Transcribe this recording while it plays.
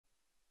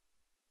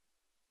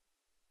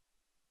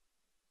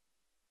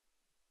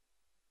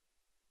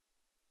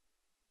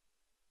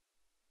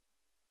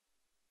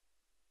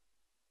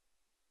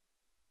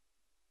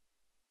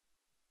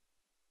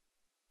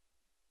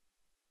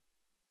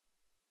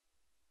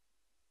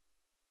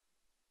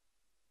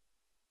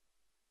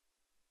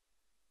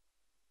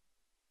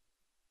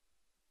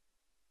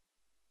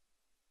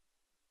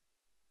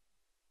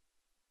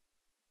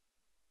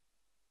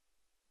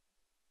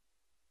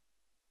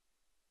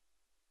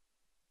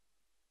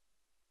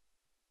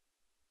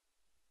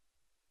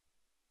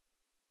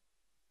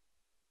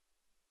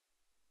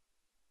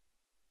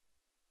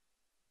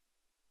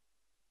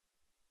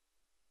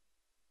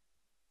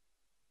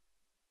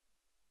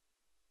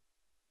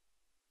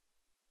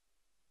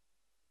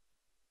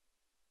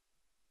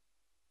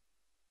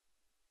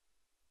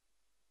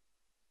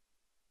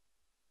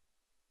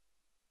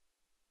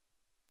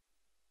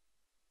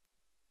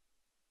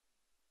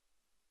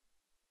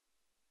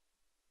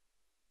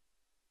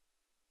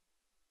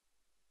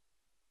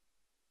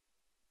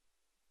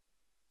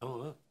I don't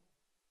know,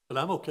 but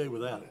I'm okay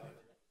without it.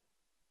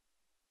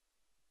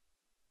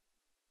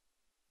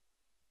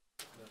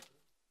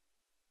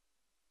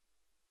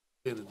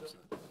 Attendance.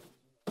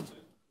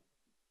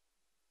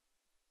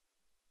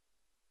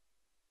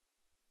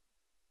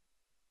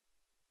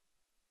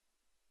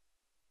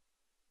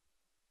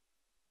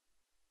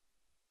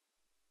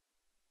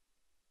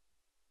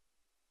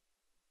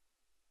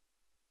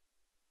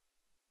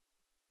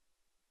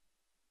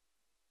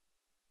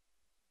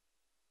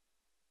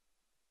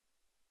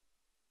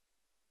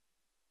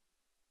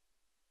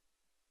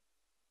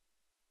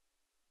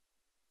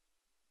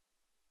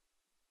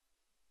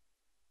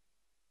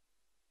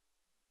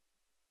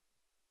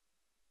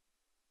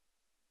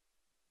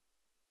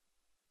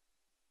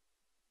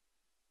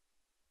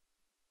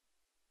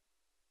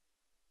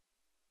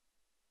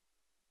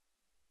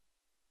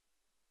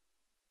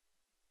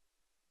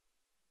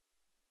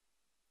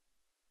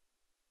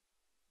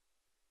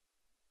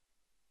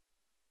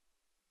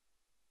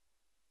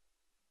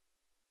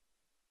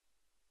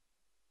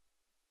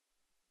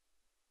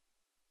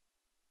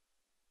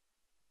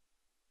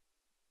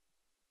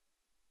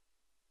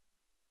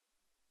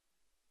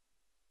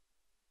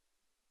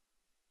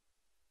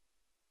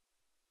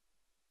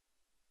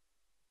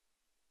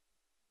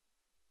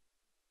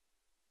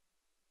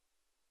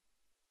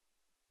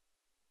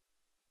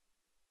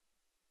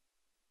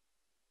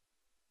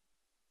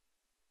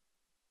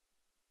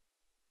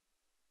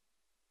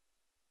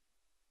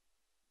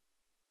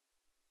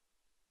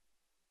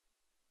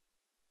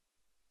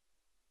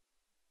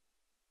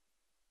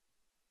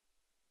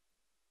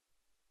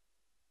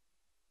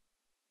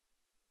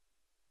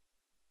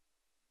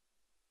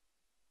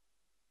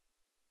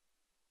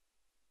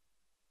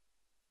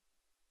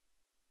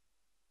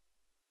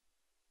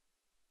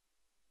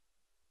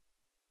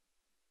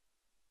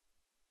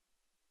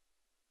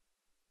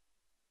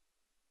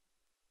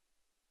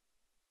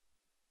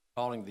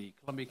 Calling the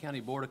Columbia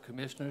County Board of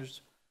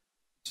Commissioners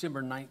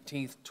December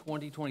 19th,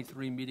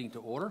 2023 meeting to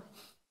order.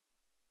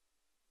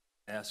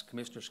 Ask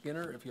Commissioner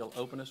Skinner if he'll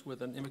open us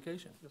with an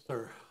invocation. Yes,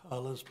 sir.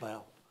 Let us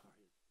bow.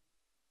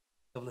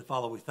 Heavenly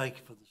Father, we thank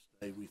you for this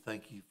day. We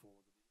thank you for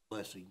the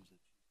blessings that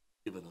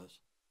you've given us.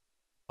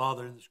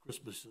 Father, in this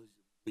Christmas season,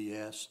 we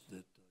ask that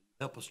you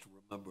help us to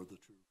remember the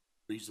true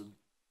reason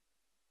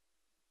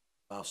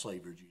of our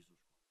Savior, Jesus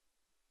Christ.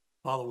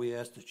 Father, we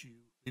ask that you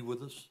be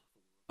with us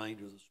for the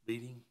remainder of this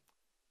meeting.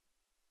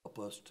 Help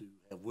us to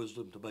have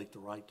wisdom to make the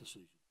right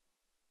decision.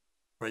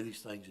 Pray these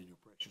things in your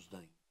precious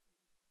name.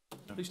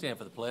 Please stand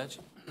for the pledge.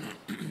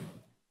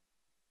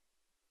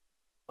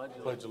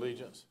 Pledge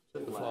allegiance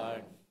to the flag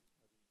of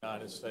the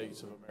United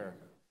States of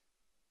America,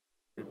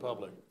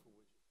 republic for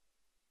which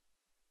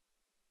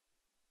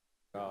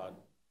God,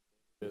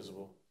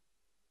 indivisible,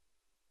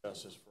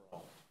 justice for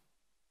all.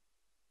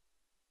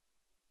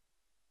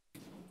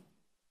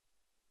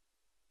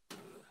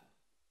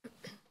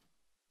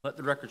 Let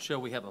the record show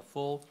we have a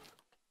full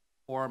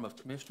quorum of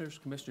commissioners.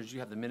 Commissioners, you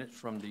have the minutes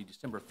from the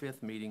December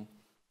 5th meeting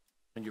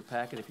in your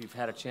packet. If you've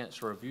had a chance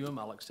to review them,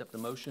 I'll accept the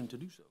motion to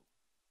do so.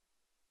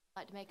 I'd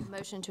like to make a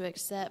motion to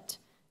accept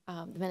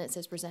the minutes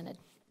as presented.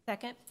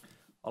 Second.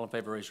 All in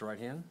favor, raise your right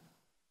hand.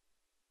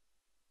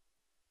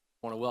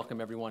 I want to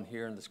welcome everyone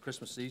here in this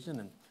Christmas season,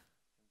 and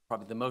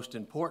probably the most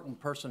important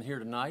person here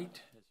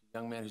tonight is a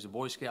young man who's a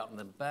Boy Scout in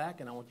the back,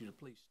 and I want you to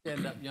please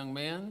stand up, young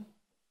man.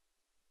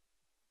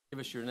 Give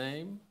us your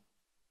name,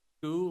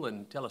 school,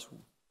 and tell us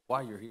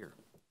why you're here.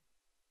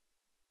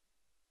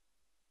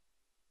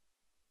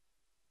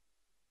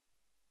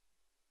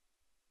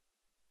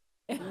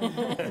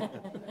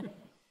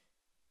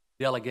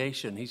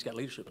 Delegation, he's got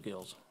leadership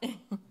skills.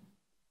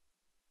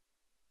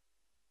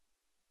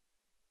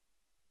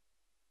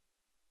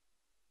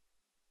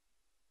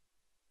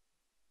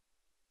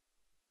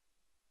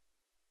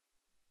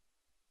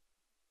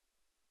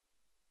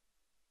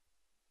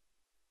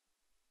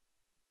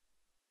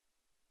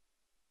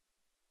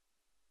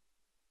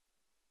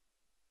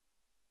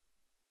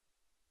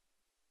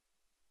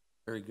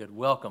 Very good.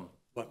 Welcome.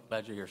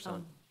 Glad you're here,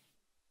 son.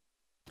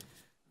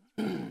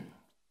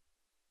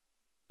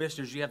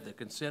 Commissioners, you have the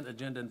consent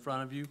agenda in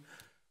front of you.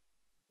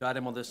 The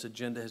item on this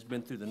agenda has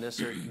been through the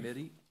necessary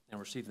committee and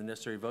received the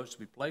necessary votes to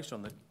be placed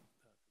on the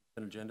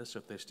consent agenda. So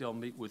if they still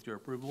meet with your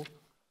approval,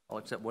 I'll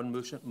accept one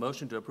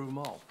motion to approve them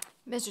all.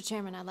 Mr.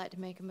 Chairman, I'd like to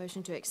make a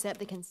motion to accept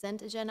the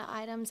consent agenda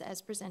items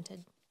as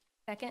presented.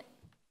 Second.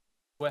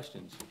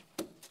 Questions?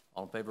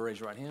 All in favor, raise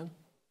your right hand.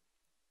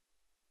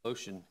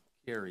 Motion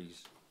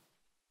carries.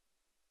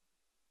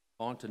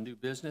 On to new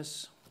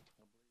business.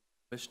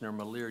 Commissioner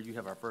Malier, you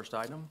have our first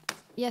item.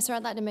 Yes, sir.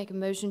 I'd like to make a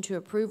motion to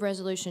approve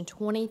Resolution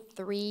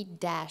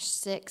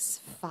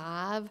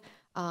 23-65,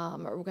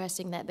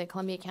 requesting that the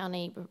Columbia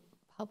County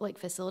Public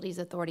Facilities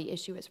Authority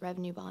issue its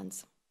revenue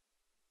bonds.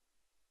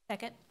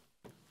 Second.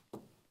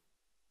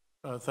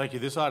 Thank you.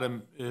 This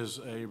item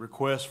is a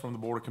request from the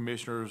Board of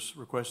Commissioners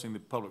requesting the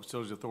Public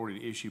Facilities Authority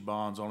to issue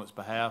bonds on its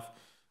behalf.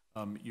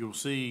 You'll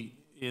see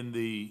in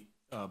the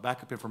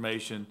backup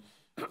information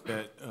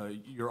that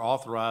you're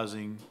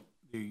authorizing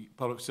the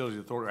Public Facilities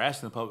Authority, or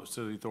asking the Public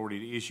Facility Authority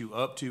to issue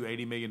up to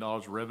 $80 million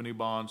of revenue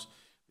bonds.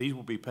 These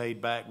will be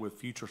paid back with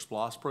future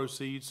SPLOST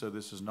proceeds, so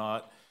this is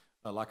not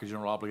like a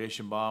general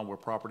obligation bond where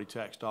property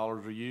tax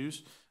dollars are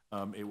used.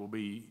 It will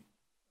be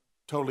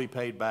totally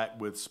paid back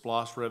with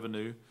SPLOST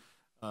revenue.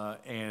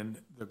 And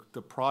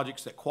the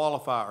projects that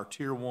qualify are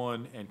Tier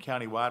 1 and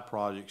countywide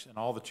projects, and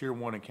all the Tier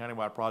 1 and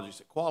countywide projects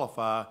that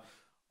qualify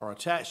are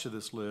attached to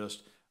this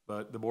list,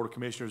 but the Board of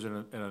Commissioners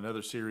in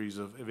another series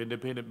of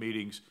independent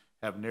meetings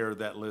have narrowed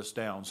that list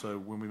down. So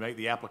when we make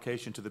the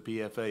application to the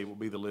PFA, it will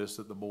be the list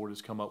that the board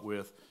has come up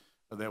with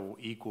that will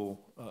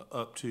equal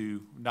up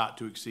to, not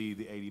to exceed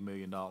the $80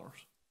 million.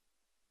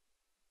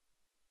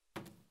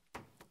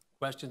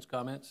 Questions,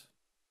 comments?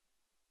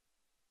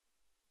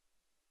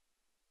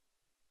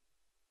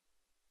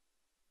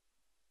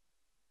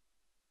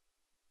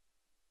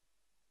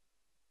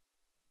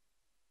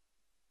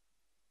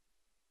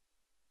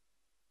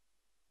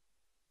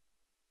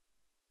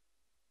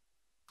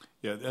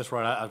 Yeah, that's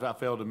right. I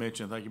failed to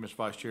mention, thank you, Mr.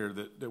 Vice Chair,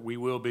 that we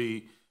will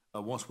be,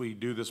 once we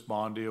do this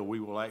bond deal,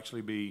 we will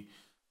actually be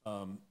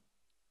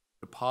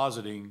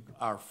depositing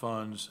our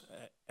funds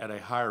at a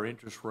higher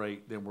interest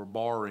rate than we're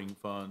borrowing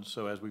funds.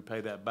 So as we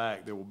pay that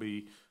back, there will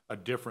be a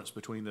difference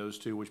between those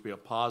two, which will be a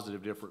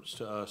positive difference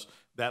to us.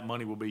 That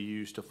money will be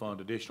used to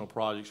fund additional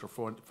projects or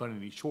fund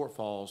any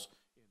shortfalls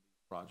in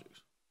these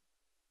projects.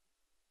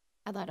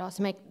 I'd like to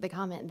also make the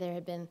comment, there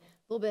had been a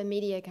little bit of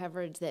media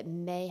coverage that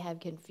may have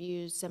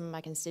confused some of my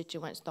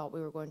constituents, thought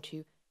we were going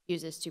to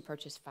use this to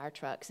purchase fire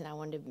trucks, and I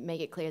wanted to make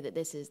it clear that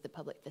this is the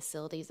Public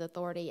Facilities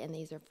Authority, and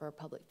these are for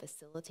public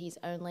facilities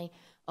only.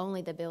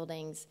 Only the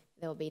buildings,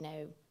 there will be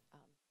no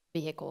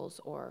vehicles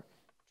or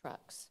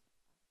trucks.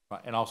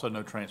 Right, and also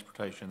no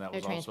transportation. That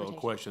was No also a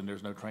question.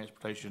 There's no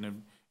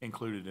transportation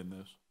included in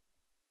this.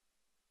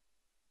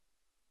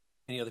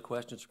 Any other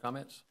questions or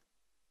comments?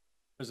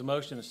 There's a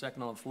motion and a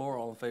second on the floor.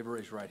 All in favor,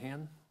 raise your right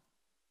hand.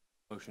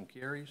 Motion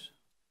carries.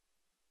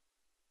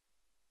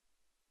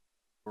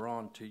 We're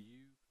on to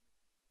you,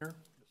 Commissioner.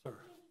 Yes,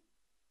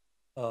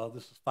 sir.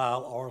 This is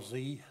file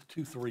RZ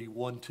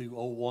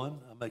 231201.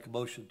 I make a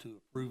motion to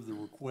approve the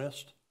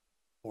request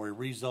for a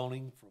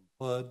rezoning from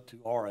PUD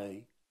to RA,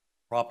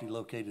 property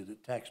located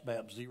at tax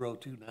map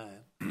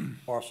 029,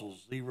 parcel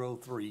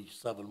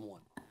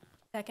 0371.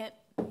 Second.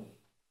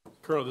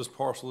 Currently, this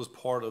parcel is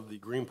part of the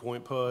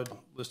Greenpoint PUD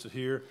listed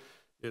here.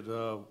 It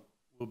will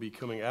be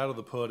coming out of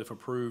the PUD if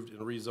approved and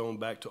rezoned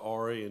back to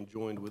RA and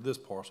joined with this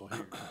parcel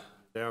here.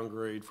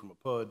 Downgrade from a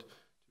PUD to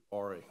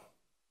RA.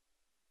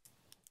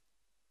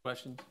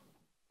 Questions?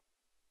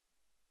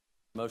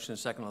 Motion and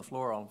second on the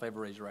floor. All in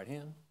favor, raise your right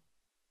hand.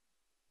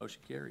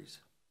 Motion carries.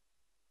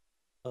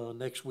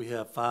 Next, we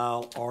have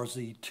file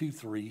RZ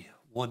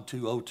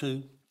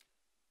 231202.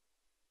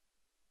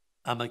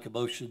 I make a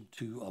motion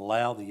to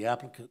allow the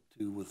applicant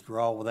to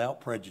withdraw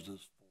without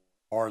prejudice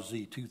for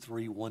RZ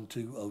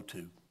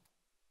 231202.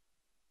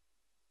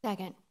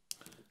 Second.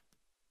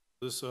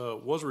 This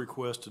was a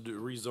request to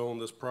rezone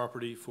this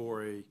property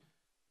for a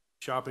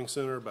shopping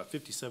center, about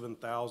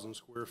 57,000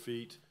 square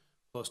feet,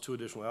 plus 2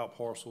 additional out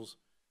parcels.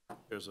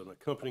 There's an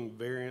accompanying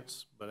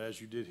variance, but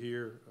as you did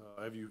hear,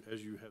 as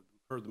you have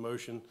heard the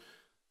motion,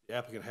 the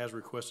applicant has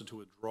requested to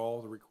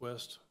withdraw the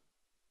request.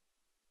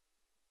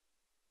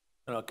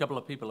 A couple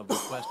of people have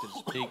requested to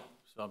speak,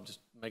 so I'm just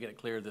making it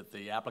clear that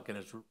the applicant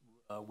is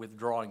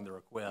withdrawing the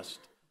request.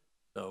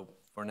 So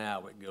for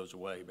now, it goes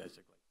away,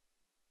 basically.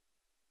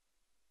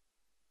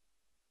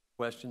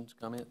 Questions,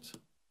 comments?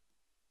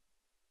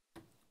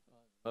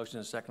 Motion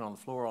is second on the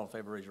floor. All in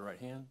favor, raise your right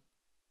hand.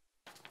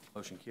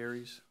 Motion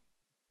carries.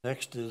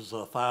 Next is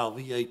file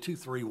VA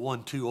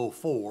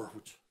 231204,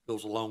 which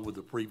goes along with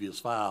the previous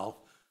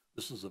file.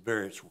 This is a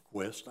variance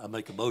request. I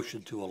make a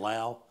motion to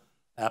allow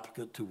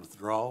applicant to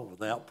withdraw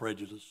without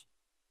prejudice,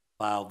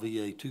 file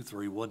VA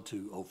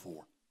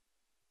 231204.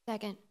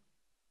 Second.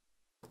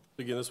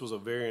 Again, this was a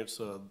variance.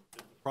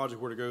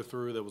 Project were to go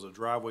through, there was a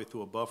driveway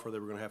through a buffer. They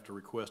were going to have to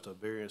request a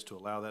variance to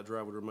allow that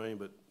driveway to remain,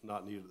 but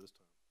not needed at this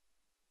time.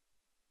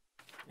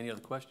 Any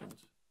other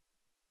questions?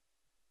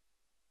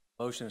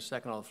 Motion is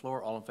second on the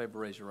floor. All in favor,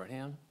 raise your right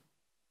hand.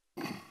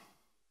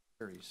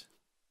 Carries.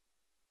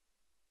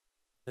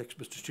 Next,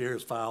 Mr. Chair,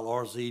 is file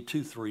RZ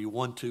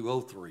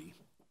 231203.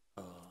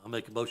 I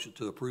make a motion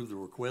to approve the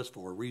request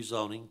for a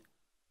rezoning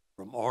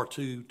from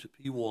R2 to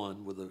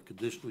P1 with a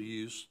conditional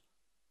use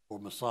for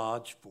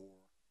massage for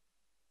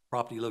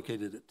property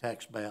located at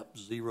tax map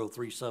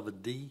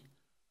 037D,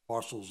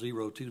 parcel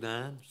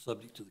 029,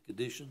 subject to the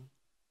condition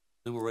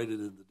enumerated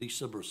in the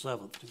December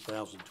 7th,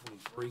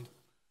 2023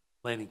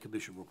 Planning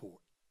Commission report.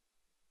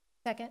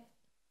 Second.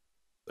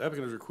 The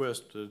applicant has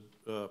requested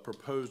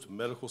proposed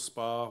medical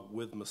spa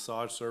with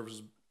massage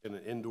services and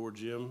an indoor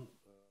gym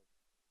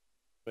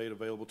made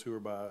available to her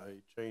by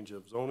a change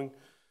of zoning.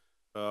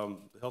 The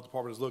health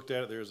department has looked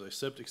at it. There's a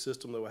septic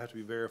system that will have to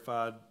be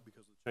verified because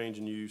of the change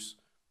in use.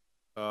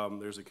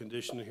 There's a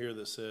condition in here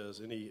that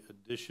says any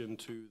addition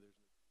to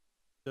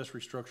the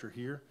accessory structure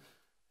here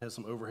has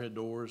some overhead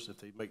doors. If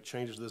they make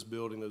changes to this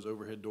building, those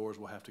overhead doors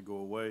will have to go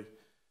away.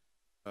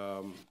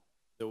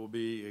 There will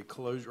be a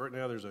closure. Right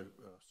now, there's a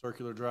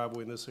circular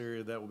driveway in this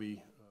area that will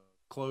be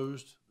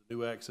closed. The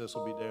new access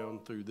will be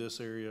down through this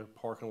area,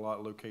 parking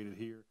lot located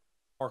here.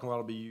 Parking lot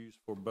will be used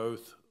for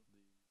both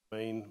the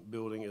main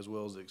building as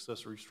well as the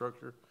accessory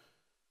structure.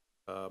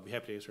 Be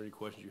happy to answer any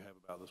questions you have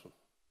about this one.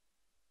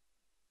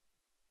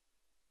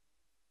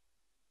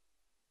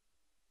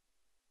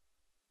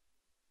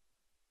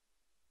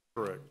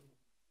 Correct.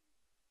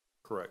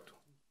 Correct.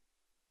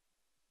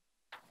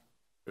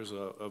 There's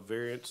a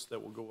variance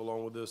that will go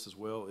along with this as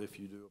well if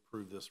you do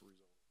approve this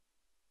rezone.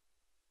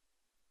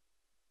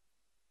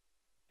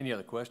 Any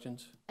other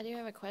questions? I do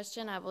have a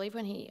question. I believe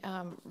when he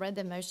read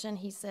the motion,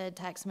 he said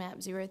tax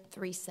map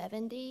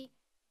 0370.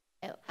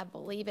 I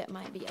believe it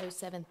might be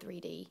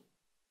 073D.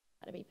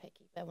 Got to be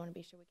picky, but I want to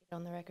be sure we get it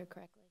on the record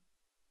correctly.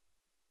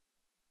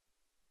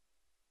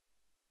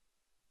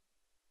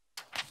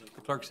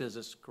 The clerk says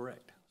this is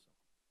correct.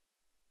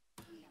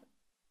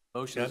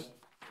 Motion,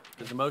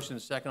 there's a motion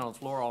and a second on the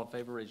floor. All in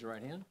favor, raise your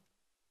right hand.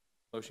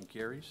 Motion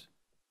carries.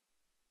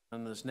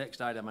 On this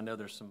next item, I know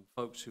there's some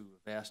folks who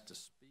have asked to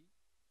speak.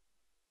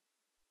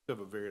 You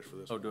have a variance for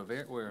this. Oh, do a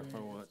variance? Where? For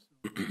what?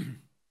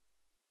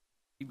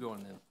 Keep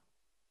going then.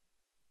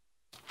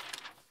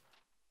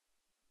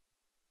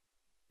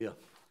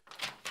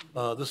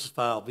 Yeah. This is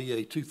file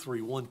VA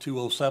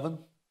 231207.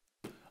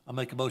 I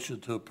make a motion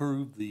to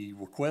approve the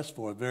request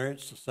for a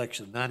variance to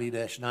section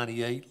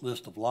 90-98,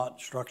 list of lot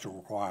and structural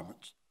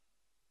requirements.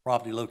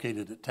 Property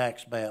located at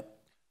tax map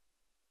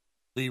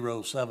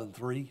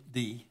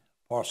 073D,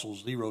 parcel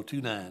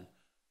 029,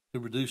 to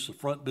reduce the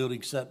front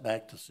building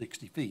setback to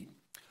 60 feet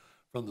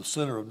from the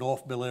center of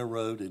North Bel Air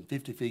Road and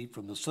 50 feet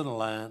from the center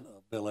line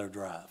of Bel Air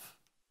Drive.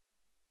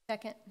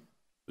 Second.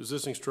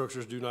 Existing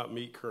structures do not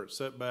meet current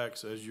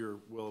setbacks. As you're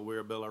well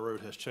aware, Bel Air Road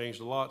has changed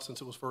a lot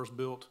since it was first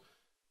built.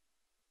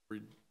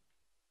 Did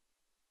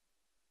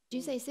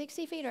you say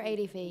 60 feet or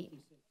 80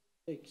 feet?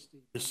 60.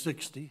 It's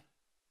 60.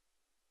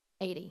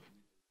 80.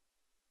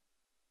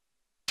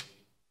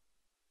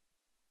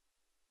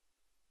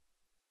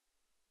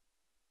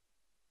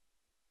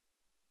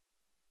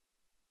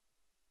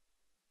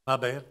 My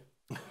bad.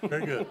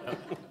 Very good.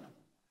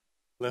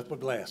 Left my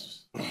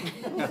glasses.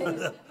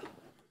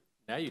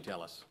 Now you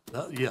tell us.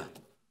 Yeah.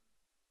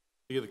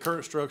 The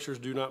current structures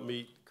do not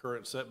meet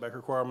current setback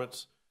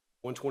requirements.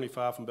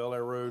 125 from Bel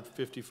Air Road,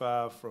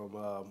 55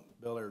 from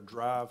Bel Air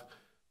Drive.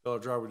 Bel Air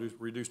Drive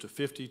reduced to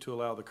 50 to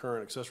allow the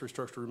current accessory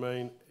structure to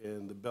remain,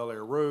 and the Bel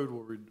Air Road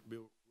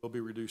will be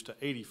reduced to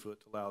 80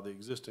 foot to allow the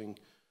existing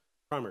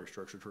primary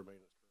structure to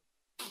remain.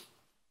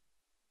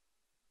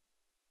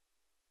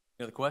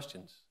 Any other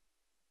questions?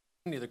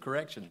 Any other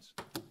corrections?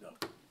 No.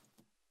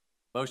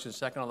 Motion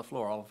second on the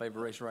floor. All in favor,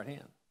 raise your right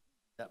hand.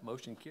 That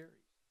motion carries.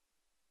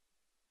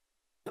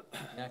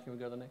 Now can we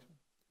go to the next one?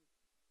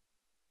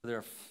 There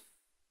are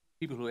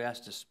people who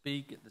asked to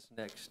speak at this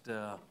next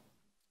on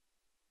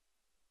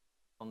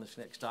this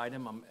next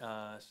item. I'm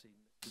see,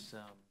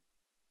 Mrs.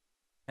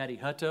 Patty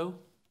Hutto.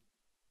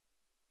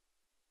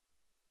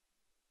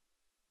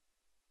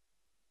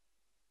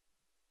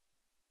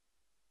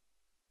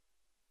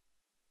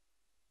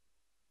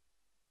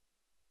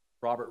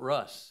 Robert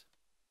Russ.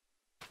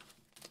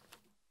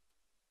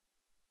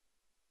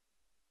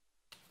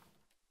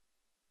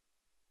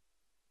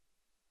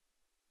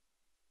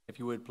 If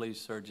you would, please,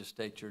 sir, just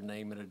state your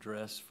name and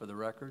address for the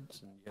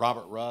records. And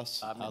Robert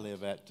Russ. I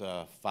live at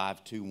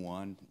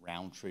 521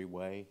 Roundtree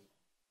Way.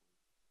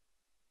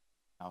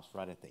 House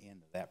right at the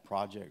end of that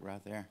project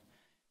right there.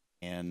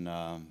 And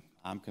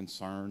I'm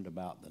concerned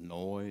about the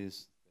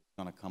noise that's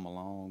going to come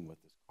along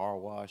with this car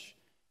wash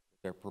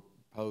that they're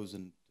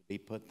proposing to be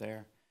put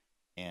there.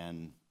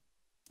 And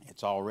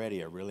it's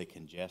already a really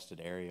congested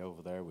area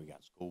over there. We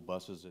got school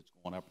buses that's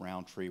going up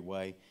Roundtree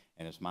Way.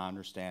 And it's my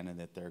understanding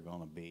that they're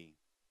going to be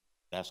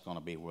that's going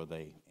to be where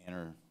they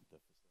enter the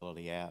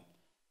facility at.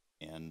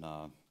 And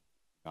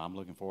I'm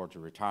looking forward to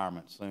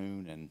retirement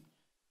soon, and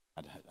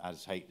I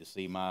just hate to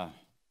see my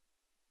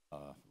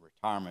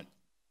retirement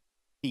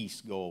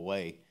piece go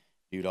away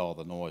due to all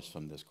the noise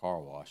from this car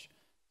wash.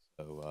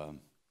 So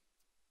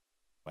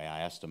I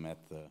asked them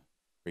at the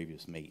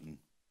previous meeting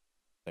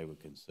if they would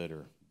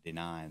consider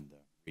denying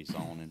the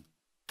rezoning.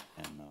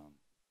 And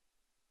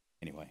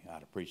anyway,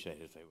 I'd appreciate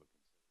it if they would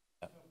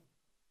consider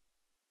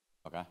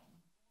that. Okay?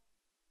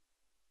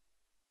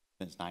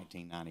 Since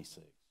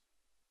 1996.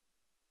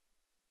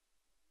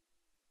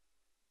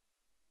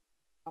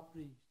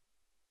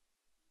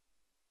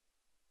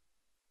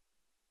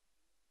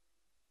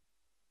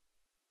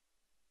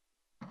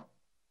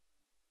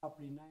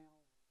 Property now.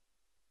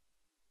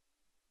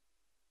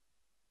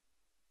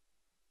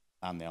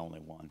 I'm the only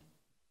one.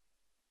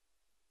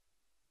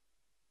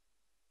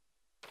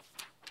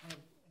 Were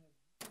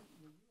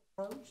you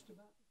approached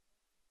about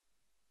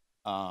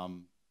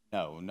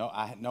No,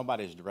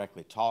 nobody's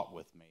directly talked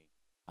with me.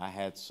 I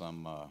had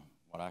some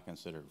what I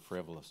considered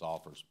frivolous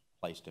offers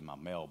placed in my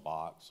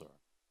mailbox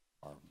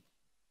or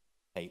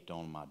taped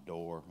on my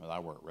door. Well, I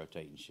work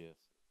rotating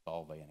shifts at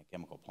Solvay in a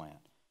chemical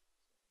plant.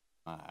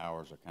 My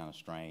hours are kind of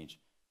strange,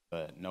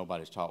 but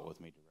nobody's talked with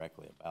me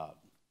directly about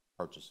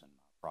purchasing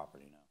my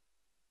property, no.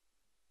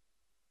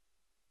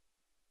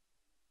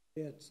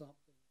 Had something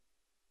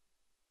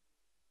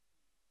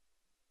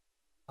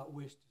I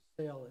wish to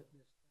sell it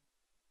this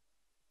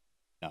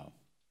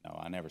No,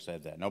 I never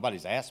said that.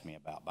 Nobody's asked me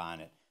about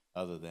buying it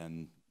other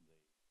than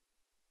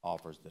the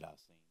offers that I've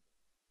seen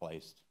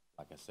placed,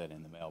 like I said,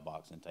 in the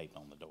mailbox and taped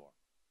on the door.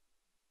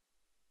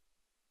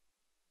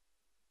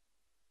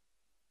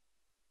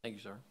 Thank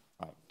you, sir.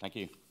 All right, thank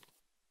you.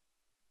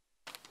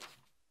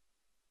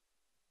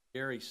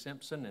 Gary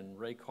Simpson and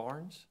Ray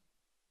Carnes.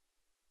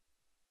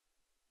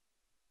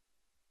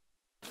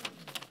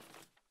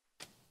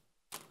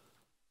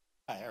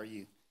 Hi, how are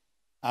you?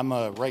 I'm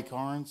Ray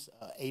Carnes,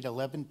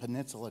 811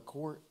 Peninsula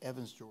Court,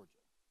 Evans, Georgia.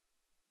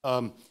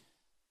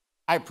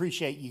 I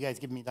appreciate you guys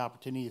giving me the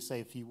opportunity to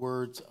say a few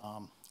words.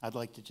 I'd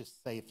like to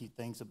just say a few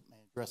things and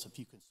address a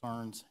few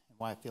concerns and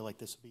why I feel like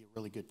this would be a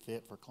really good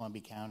fit for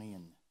Columbia County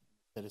and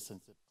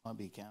citizens of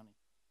Columbia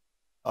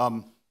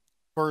County.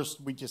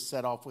 First, we just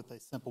set off with a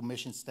simple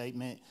mission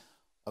statement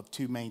of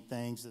two main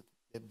things that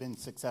have been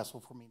successful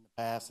for me in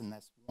the past, and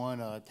that's one,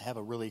 to have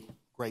a really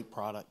great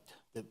product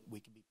that we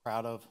can be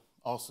proud of,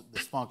 also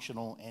that's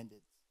functional and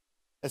it's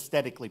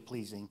aesthetically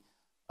pleasing.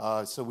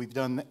 So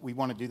we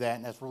want to do that,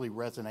 and that's really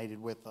resonated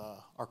with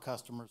our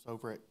customers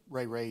over at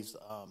Ray Ray's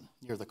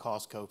near the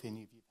Costco, if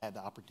any of you have had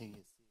the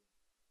opportunity to see it.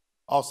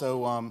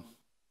 Also,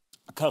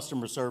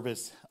 customer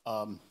service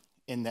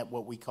in that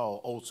what we call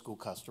old school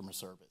customer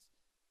service.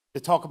 To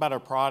talk about our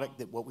product,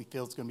 that what we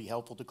feel is going to be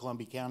helpful to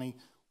Columbia County,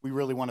 we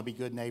really want to be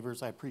good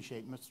neighbors. I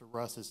appreciate Mr.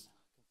 Russ's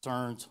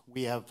concerns.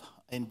 We have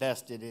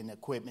invested in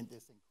equipment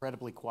that's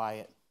incredibly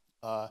quiet.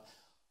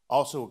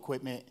 Also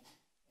equipment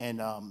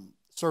and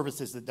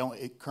services that don't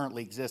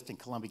currently exist in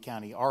Columbia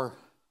County. Our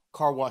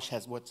car wash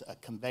has what's a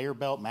conveyor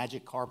belt,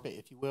 magic carpet,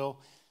 if you will.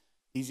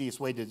 The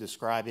easiest way to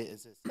describe it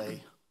is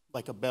it's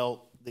like a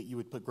belt that you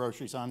would put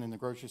groceries on in the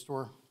grocery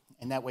store.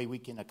 And that way we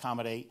can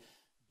accommodate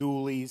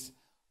dualies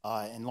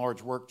and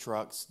large work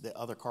trucks that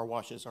other car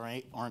washes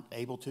aren't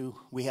able to.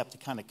 We have to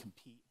kind of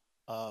compete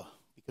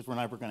because we're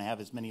never going to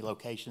have as many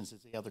locations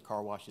as the other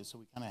car washes, so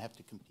we kind of have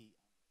to compete.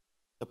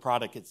 The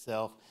product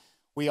itself.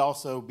 We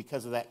also,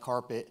 because of that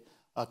carpet,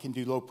 can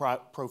do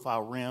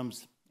low-profile rims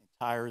and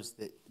tires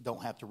that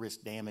don't have to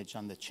risk damage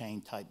on the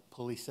chain-type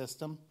pulley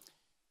system.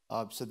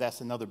 So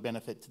that's another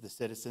benefit to the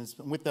citizens.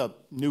 And with the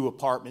new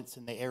apartments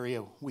in the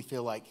area, we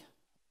feel like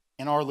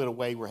in our little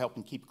way, we're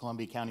helping keep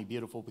Columbia County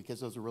beautiful because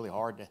those are really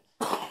hard to,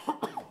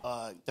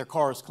 their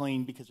cars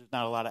clean because there's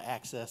not a lot of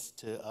access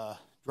to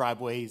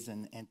driveways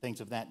and things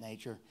of that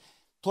nature.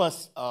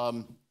 Plus,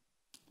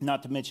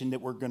 not to mention that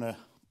we're going to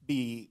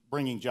be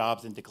bringing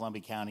jobs into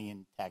Columbia County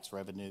and tax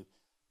revenue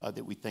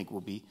that we think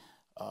will be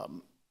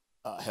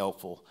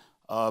helpful.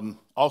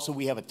 Also,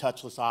 we have a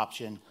touchless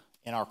option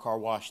in our car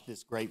wash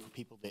that's great for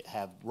people that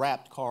have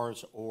wrapped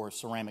cars or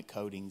ceramic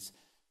coatings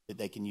that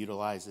they can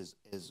utilize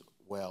as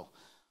well.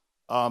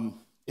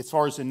 As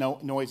far as the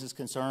noise is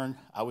concerned,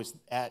 I was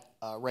at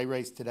Ray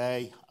Ray's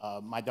today.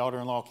 My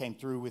daughter-in-law came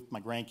through with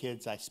my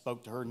grandkids. I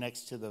spoke to her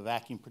next to the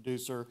vacuum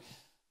producer.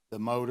 The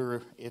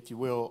motor, if you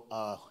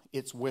will,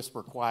 it's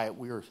whisper quiet.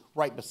 We were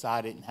right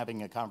beside it and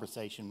having a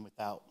conversation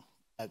without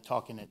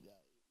talking it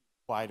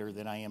quieter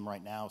than I am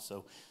right now,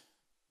 so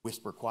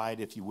whisper quiet,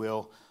 if you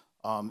will.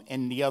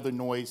 And the other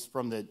noise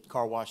from the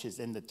car wash is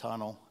in the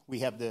tunnel. We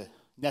have the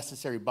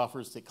necessary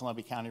buffers that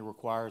Columbia County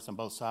requires on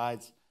both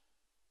sides.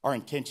 Our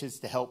intention is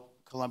to help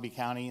Columbia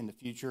County in the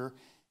future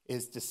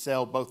is to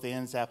sell both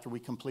ends after we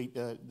complete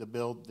the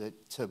build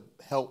to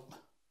help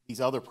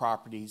these other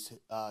properties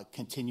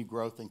continue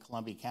growth in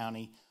Columbia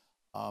County.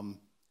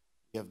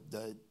 We have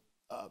the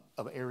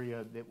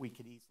area that we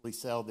could easily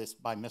sell this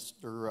by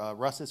Mr.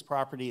 Russ's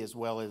property as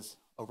well as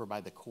over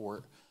by the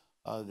court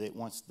that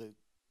once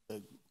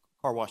the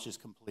car wash is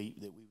complete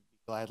that we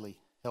would gladly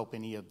help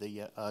any of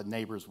the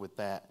neighbors with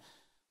that.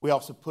 We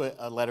also put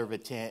a letter of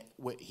intent,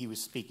 what he was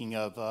speaking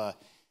of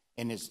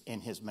in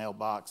his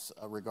mailbox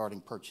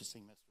regarding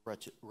purchasing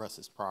Mr.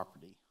 Russ's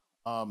property.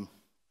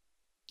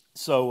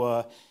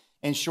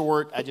 In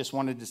short, I just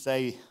wanted to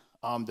say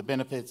the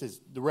benefits is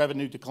the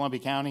revenue to Columbia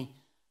County,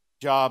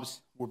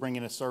 jobs. We're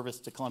bringing a service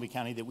to Columbia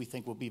County that we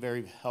think will be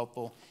very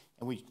helpful,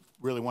 and we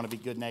really want to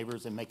be good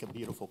neighbors and make a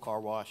beautiful car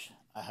wash.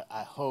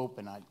 I hope,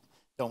 and I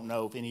don't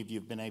know if any of you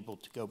have been able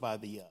to go by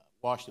the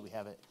wash that we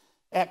have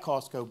at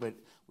Costco, but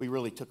we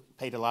really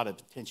paid a lot of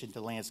attention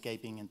to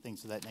landscaping and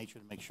things of that nature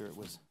to make sure it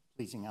was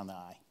pleasing on the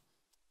eye.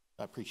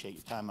 I appreciate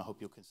your time. I hope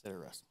you'll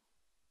consider us.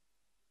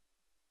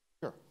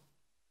 Sure.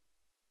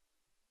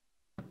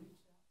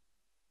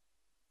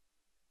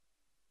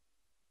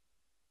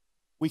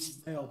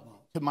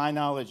 To my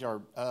knowledge,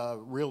 our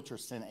realtor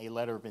sent a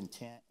letter of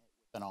intent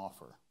with an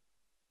offer.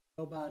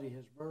 Nobody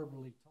has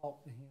verbally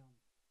talked to him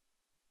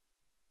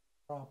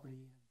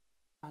property,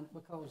 and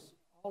because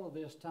all of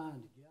this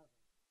tying together,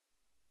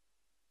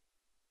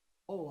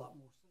 a whole lot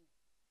more sense.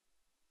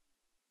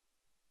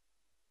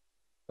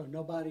 So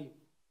nobody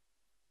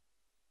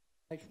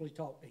actually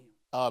talked to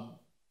him.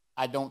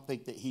 I don't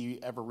think that he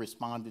ever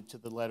responded to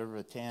the letter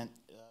of intent.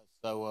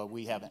 So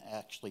we haven't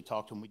actually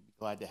talked to them. We'd be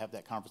glad to have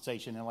that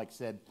conversation. And like I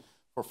said,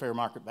 for fair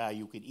market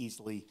value, could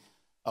easily,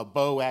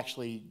 Bo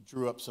actually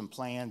drew up some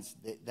plans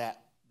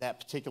that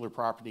particular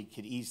property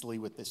could easily,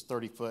 with this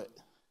 30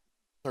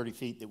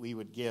 feet that we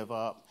would give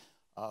up,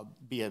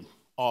 be an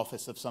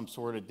office of some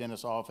sort, a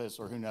dentist office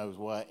or who knows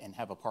what, and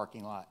have a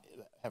parking lot,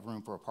 have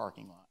room for a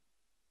parking lot.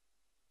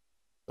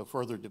 So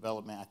further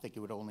development, I think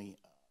it would only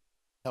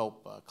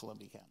help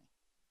Columbia County.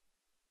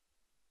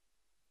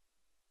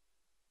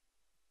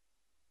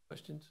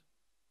 Questions?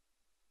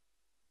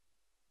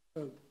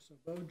 So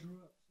Bo drew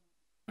up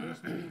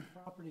this man's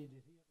property.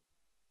 Did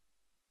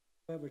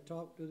he ever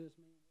talk to this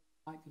man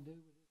what Mike could do with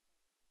it?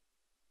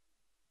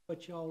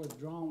 What y'all have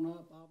drawn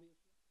up, obviously?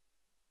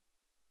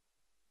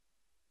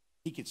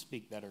 He could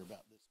speak better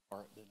about this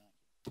part than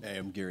I can. Hey,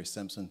 I'm Gary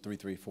Simpson,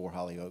 334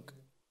 Hollyoak.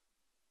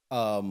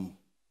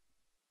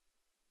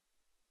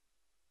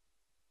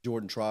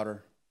 Jordan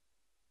Trotter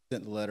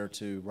sent the letter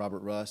to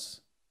Robert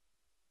Russ.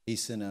 He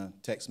sent a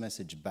text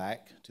message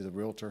back to the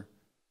realtor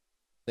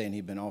saying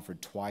he'd been offered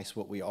twice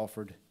what we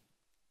offered,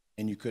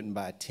 and you couldn't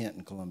buy a tent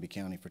in Columbia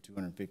County for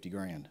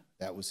 $250,000.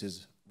 That was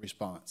his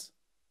response.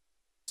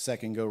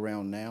 Second go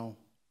round now,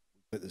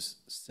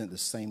 sent the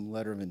same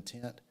letter of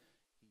intent.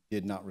 He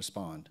did not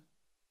respond.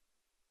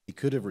 He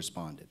could have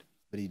responded,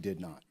 but he did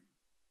not.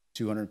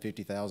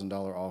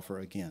 $250,000 offer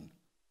again,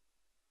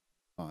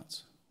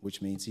 response,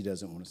 which means he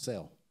doesn't want to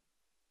sell.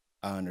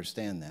 I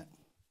understand that.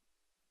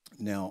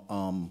 Now,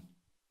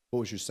 what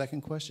was your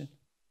second question?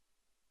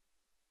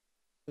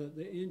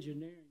 The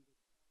engineering.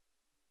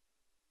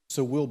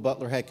 So Will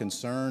Butler had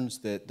concerns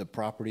that the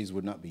properties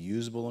would not be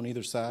usable on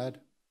either side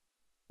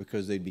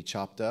because they'd be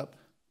chopped up.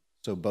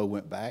 So Bo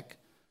went back,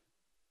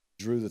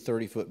 drew the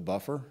 30-foot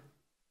buffer,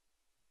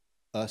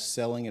 us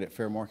selling it at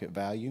fair market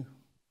value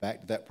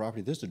back to that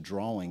property. There's a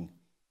drawing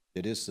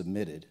that is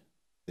submitted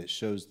that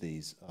shows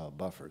these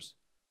buffers.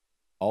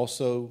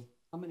 Also,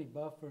 How many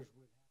buffers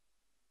would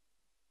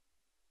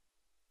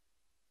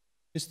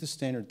it's the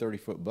standard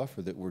 30-foot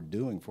buffer that we're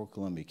doing for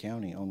Columbia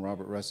County. On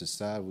Robert Russ's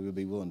side, we would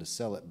be willing to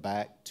sell it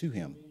back to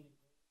him.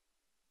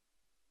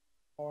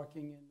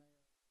 parking in there?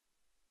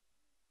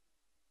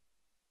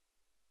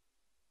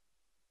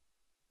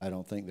 I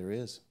don't think there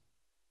is.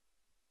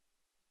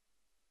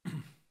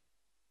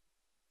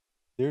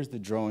 There's the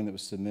drawing that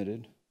was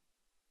submitted.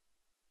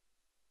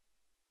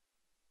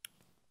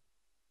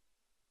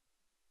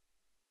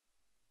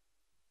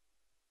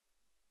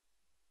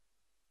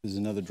 There's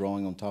another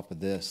drawing on top of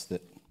this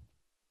that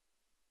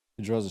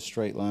it draws a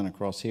straight line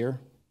across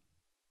here,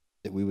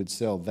 that we would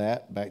sell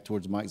that back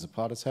towards Mike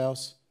Zapata's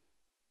house.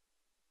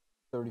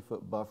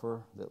 30-foot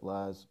buffer that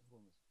lies on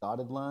this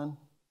dotted line.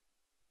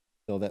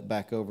 Sell that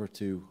back over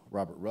to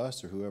Robert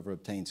Russ or whoever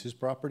obtains his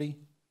property.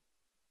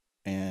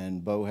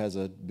 And Bo has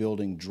a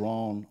building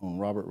drawn on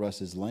Robert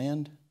Russ's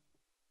land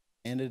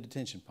and a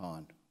detention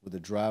pond with a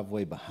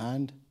driveway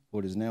behind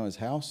what is now his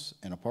house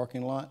and a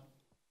parking lot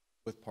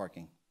with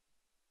parking.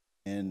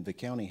 And the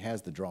county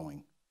has the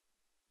drawing.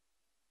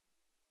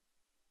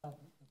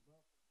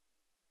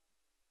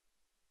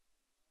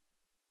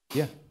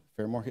 Yeah,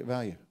 fair market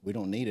value. We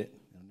don't need it.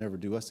 It'll never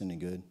do us any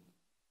good.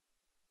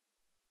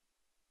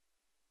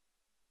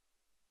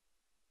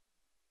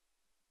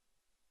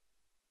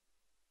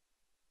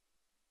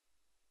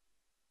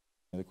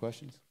 Other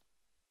questions?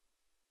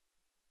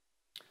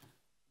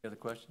 Any other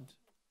questions?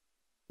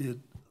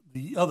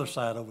 The other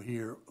side over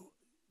here,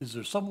 is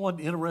there someone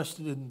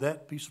interested in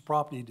that piece of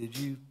property? Did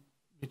you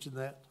mention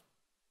that?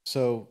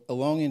 So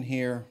along in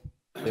here,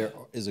 there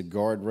is a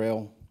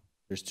guardrail.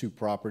 There's two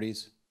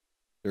properties.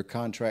 There are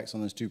contracts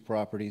on those two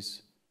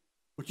properties.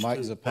 Mike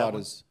two?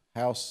 Zapata's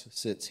house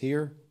sits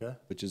here, Okay.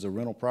 which is a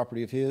rental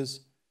property of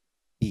his.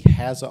 He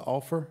has an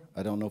offer.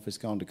 I don't know if it's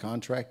gone to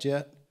contract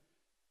yet,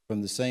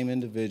 from the same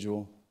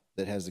individual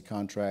that has the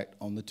contract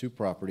on the two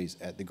properties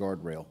at the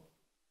guardrail,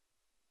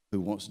 who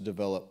wants to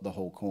develop the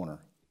whole corner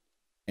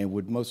and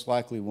would most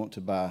likely want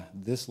to buy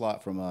this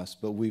lot from us,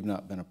 but we've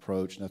not been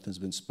approached. Nothing's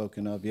been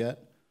spoken of yet.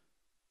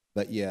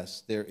 But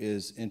yes, there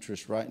is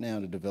interest right now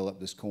to develop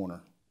this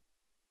corner.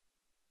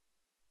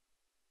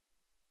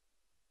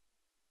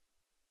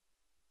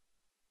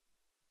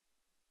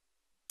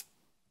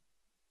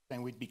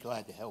 And we'd be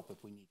glad to help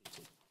if we needed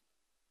to.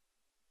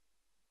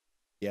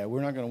 Yeah,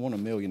 we're not going to want $1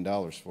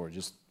 million for it,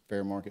 just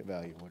fair market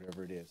value,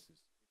 whatever it is.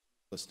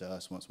 It's to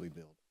us once we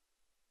build.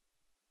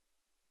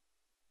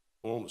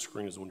 The one on the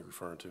screen is the one you're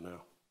referring to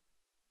now.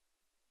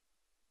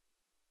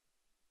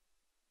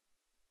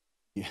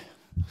 Yeah.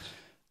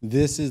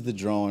 This is the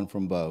drawing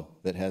from Bo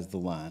that has the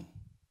line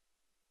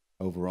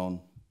over on.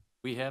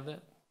 We have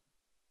that?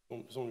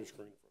 It's on your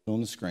screen.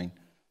 On the screen.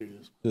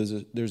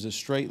 There's a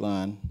straight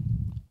line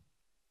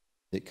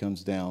that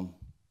comes down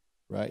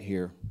right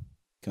here,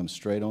 comes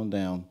straight on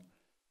down.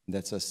 And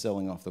that's us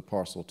selling off the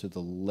parcel to the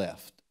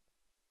left.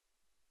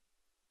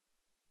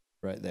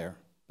 Right there,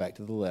 back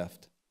to the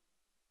left.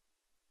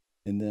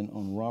 And then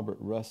on Robert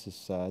Russ's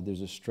side,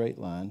 there's a straight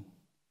line.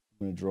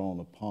 I'm going to draw on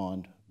the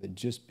pond, but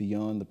just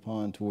beyond the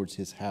pond towards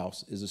his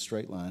house is a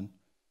straight line.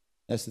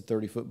 That's the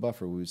 30-foot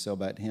buffer we would sell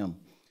back to him.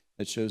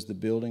 It shows the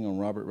building on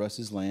Robert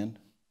Russ's land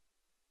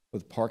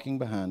with parking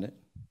behind it.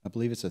 I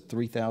believe it's a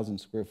 3,000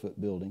 square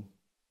foot building,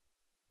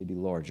 maybe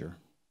larger,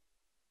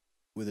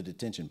 with a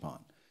detention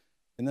pond.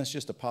 And that's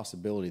just a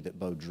possibility that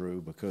Bo drew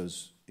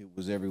because it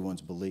was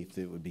everyone's belief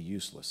that it would be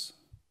useless.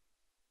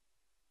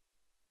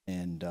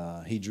 And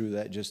he drew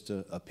that just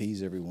to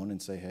appease everyone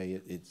and say, hey,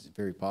 it's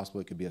very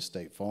possible it could be a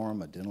state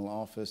farm, a dental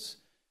office.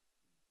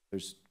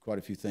 There's quite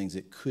a few things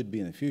that could be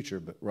in the future,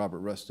 but Robert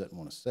Russ doesn't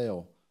want to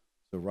sell.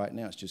 So right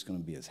now it's just going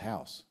to be his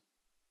house.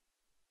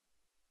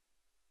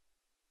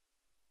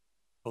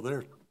 Are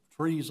there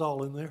trees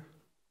all in there?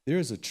 There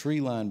is a tree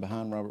line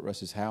behind Robert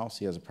Russ's house.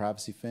 He has a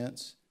privacy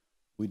fence.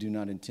 We do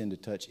not intend to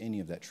touch any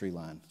of that tree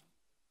line.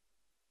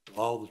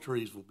 All the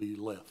trees will be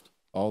left.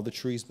 All the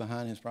trees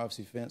behind his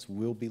privacy fence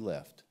will be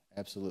left.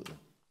 Absolutely.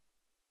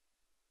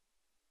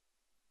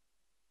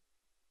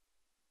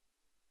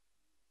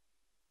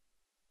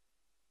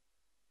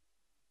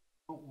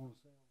 Don't want to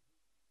sell.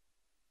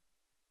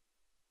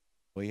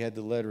 Well, he had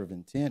the letter of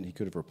intent. He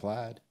could have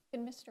replied.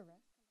 Can Mr. Russ?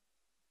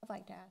 I'd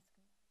like to ask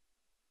him.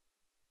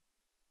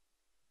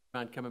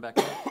 Mind coming back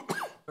up,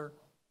 sir?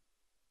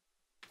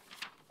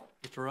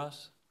 Mr.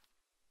 Russ?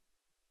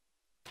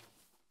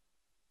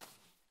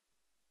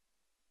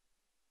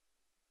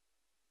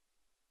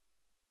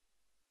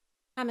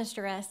 Hi,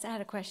 Mr. Russ. I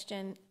had a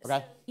question. Okay.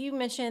 So you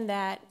mentioned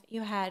that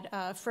you had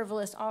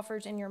frivolous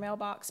offers in your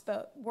mailbox,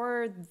 but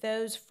were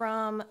those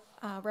from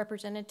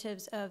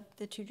representatives of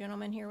the two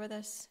gentlemen here with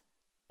us?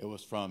 It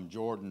was from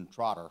Jordan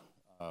Trotter,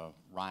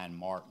 Ryan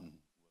Martin,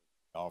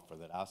 the offer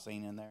that I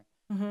seen in there.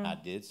 Mm-hmm. I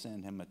did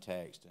send him a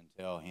text and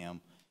tell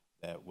him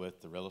that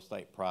with the real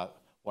estate price,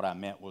 what I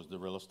meant was the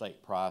real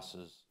estate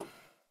prices,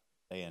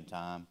 day and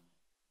time,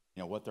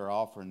 you know, what they're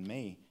offering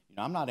me. You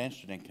know, I'm not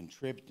interested in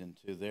contributing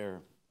to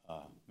their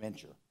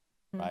venture,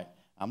 right?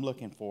 I'm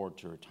looking forward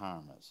to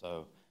retirement.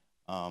 So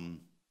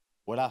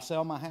would I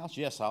sell my house?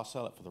 Yes, I'll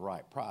sell it for the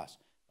right price,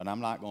 but I'm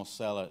not going to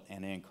sell it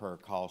and incur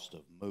cost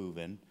of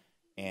moving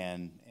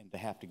and to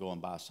have to go and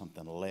buy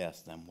something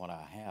less than what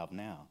I have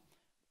now,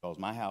 because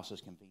my house is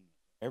convenient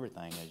for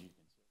everything, as you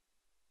can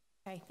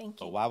see. Okay, thank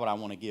So you. why would I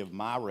want to give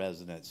my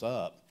residents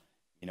up,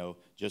 you know,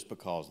 just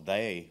because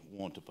they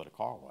want to put a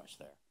car wash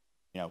there?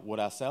 You know, would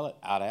I sell it?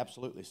 I'd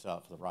absolutely sell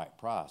it for the right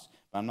price,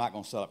 but I'm not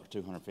going to sell it for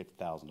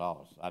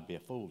 $250,000. I'd be a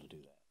fool to do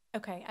that.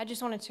 Okay, I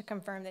just wanted to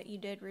confirm that you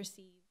did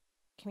receive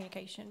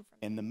communication from.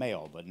 In the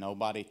mail, but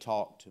nobody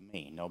talked to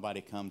me.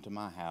 Nobody come to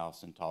my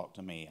house and talked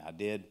to me.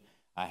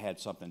 I had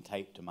something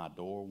taped to my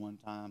door one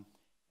time,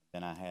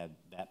 then I had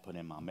that put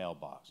in my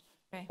mailbox.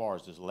 Okay. As far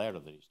as this letter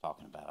that he's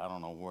talking about, I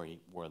don't know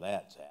where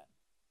that's at.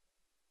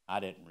 I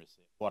didn't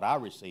receive. What I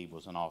received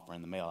was an offer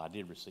in the mail. I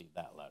did receive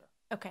that letter.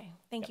 Okay,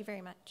 thank you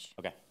very much.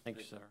 Okay. Thank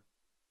you, sir.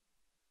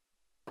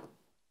 Any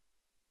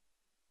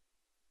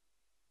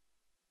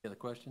other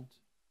questions?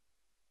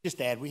 Just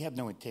to add, we have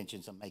no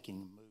intentions of making a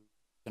move.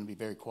 It's going to be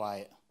very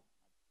quiet.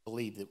 I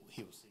believe that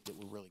he will see that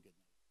we're really good.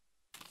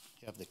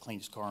 You have the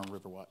cleanest car on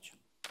Riverwatch.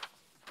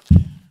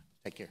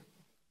 Take care.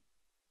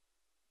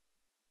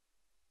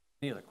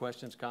 Any other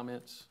questions,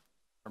 comments,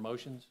 or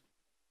motions?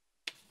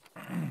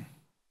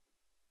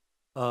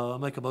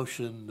 Make a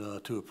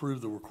motion to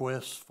approve the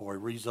request for a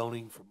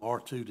rezoning from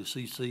R2 to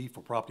CC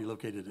for property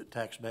located at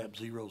tax map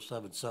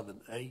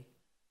 077A,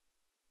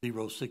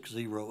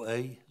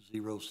 060A,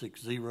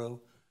 060,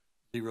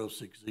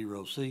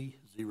 060C,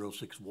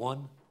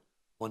 061,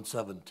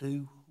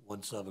 172,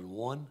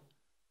 171,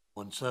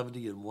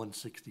 170, and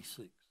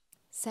 166.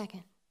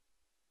 Second.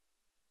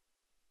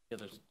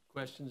 Any other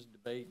questions,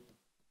 debate,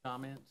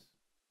 comments?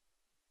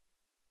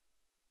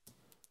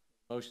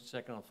 Motion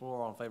second on the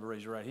floor. All in favor,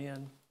 raise your right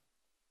hand.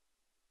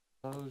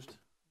 Opposed?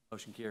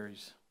 Motion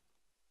carries.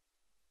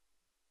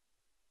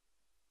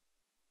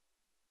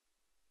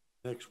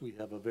 Next, we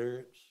have a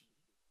variance.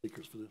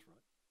 Speakers for this,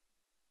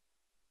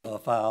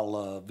 right?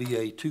 File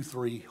VA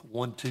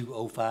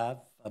 231205.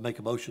 I make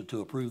a motion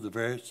to approve the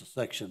variance to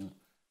section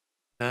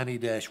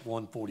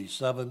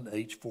 90-147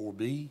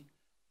 H4B,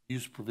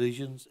 use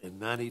provisions,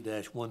 and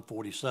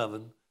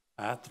 90-147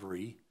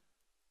 I3,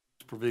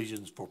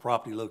 provisions for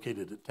property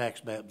located at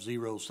tax map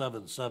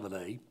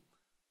 077A,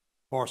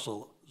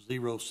 parcel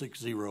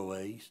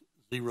 060A,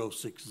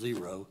 060,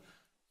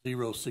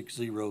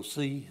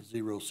 060C,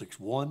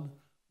 061,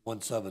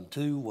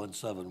 172,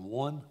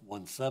 171,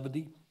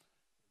 170,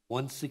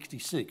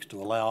 166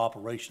 to allow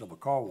operation of a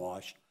car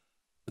wash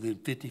within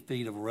 50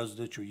 feet of a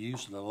residential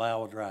use and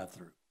allow a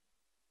drive-through.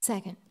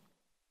 Second.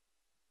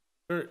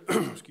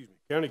 Excuse me.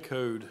 County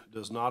code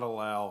does not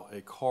allow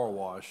a car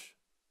wash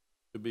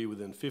to be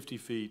within 50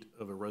 feet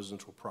of a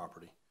residential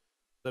property.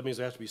 That means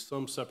there has to be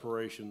some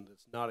separation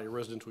that's not a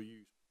residential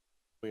use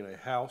between a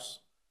house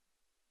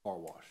and a car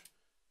wash.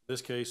 In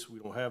this case, we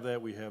don't have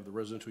that. We have the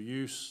residential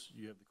use,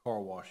 you have the car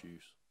wash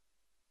use.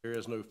 There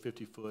is no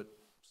 50-foot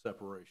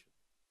separation.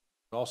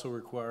 Also a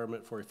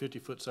requirement for a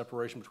 50-foot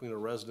separation between a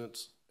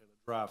residence and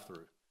a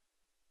drive-through.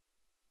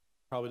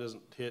 Probably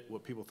doesn't hit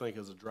what people think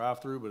is a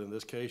drive-through, but in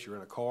this case, you're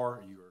in a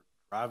car, you are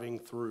driving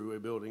through a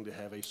building to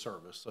have a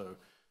service. So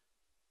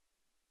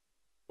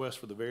request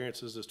for the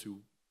variances is to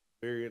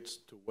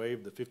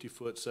waive the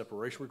 50-foot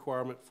separation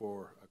requirement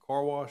for a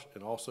car wash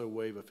and also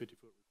waive a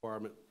 50-foot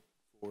requirement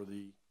for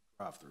the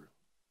drive-through.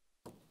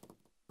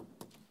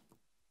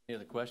 Any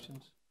other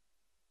questions?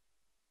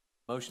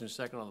 Motion is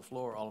second on the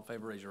floor. All in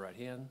favor, raise your right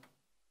hand.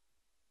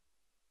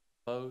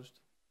 Opposed?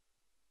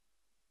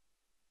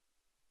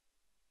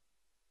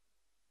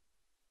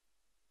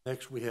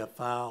 Next, we have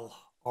file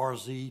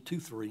RZ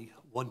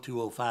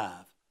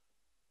 231205.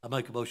 I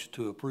make a motion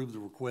to approve the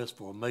request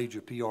for a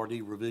major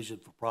PRD revision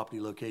for property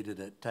located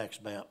at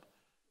tax map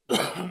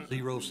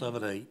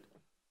 078,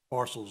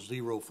 parcel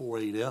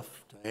 048F,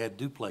 to add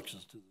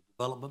duplexes to the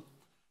development,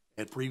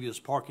 add previous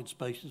parking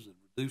spaces, and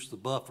reduce the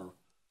buffer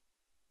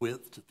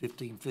width to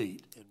 15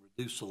 feet, and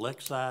reduce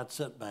select side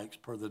setbacks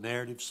per the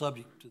narrative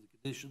subject to the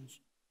conditions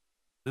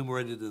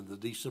enumerated in the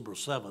December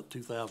 7th,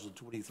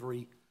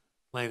 2023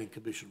 Planning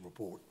Commission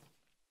report.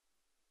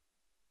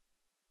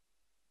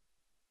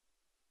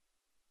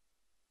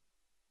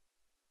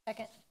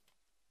 Second.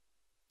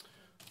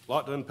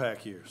 Lot to unpack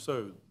here.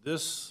 So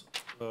this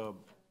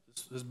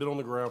has been on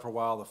the ground for a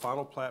while. The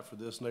final plat for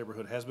this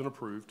neighborhood has been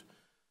approved,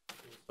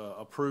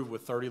 approved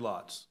with 30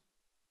 lots.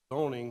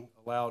 Zoning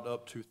allowed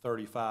up to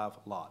 35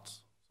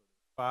 lots,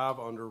 5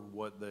 under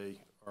what they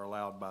are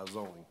allowed by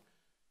zoning.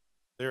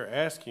 They're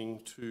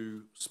asking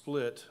to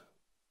split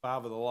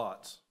 5 of the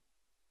lots,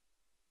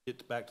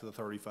 get back to the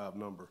 35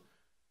 number.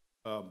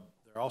 They're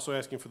also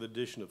asking for the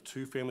addition of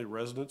 2 family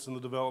residents in the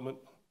development,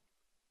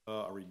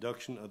 a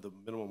reduction of the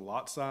minimum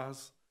lot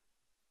size,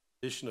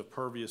 addition of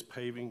pervious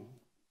paving,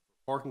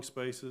 parking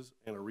spaces,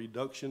 and a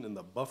reduction in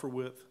the buffer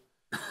width,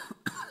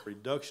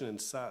 reduction in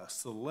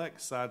select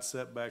side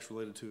setbacks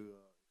related to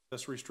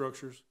accessory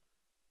structures.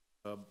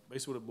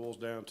 Basically what it boils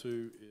down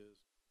to is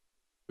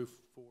move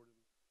forward.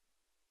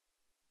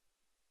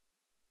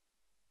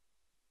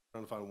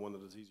 Trying to find one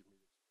that is easy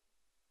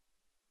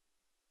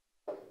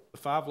for me. The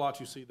 5 lots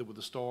you see that with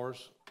the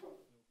stars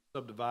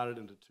subdivided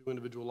into 2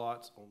 individual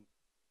lots. On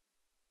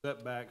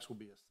setbacks will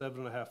be a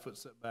 7.5-foot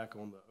setback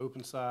on the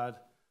open side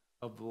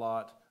of the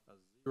lot, a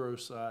 0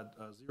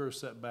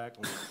 setback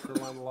on the center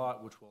line of the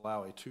lot, which will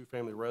allow a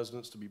 2-family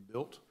residence to be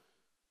built.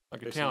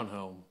 Like a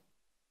townhome.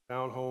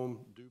 Townhome,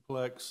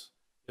 duplex.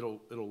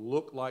 It'll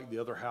look like the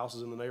other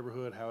houses in the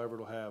neighborhood. However,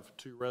 it'll have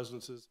 2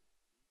 residences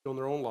on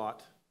their own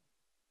lot.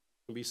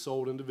 Can be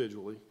sold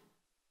individually.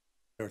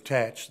 They're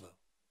attached, though.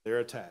 They're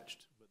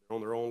attached, but they're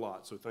on their own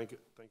lot. So think of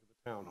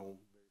a townhome.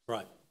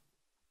 Right.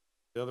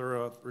 The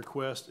other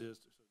request is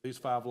these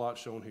 5 lots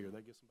shown here.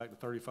 That gets them back to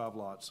 35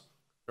 lots.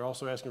 They're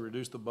also asking to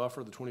reduce the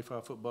buffer, the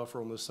 25-foot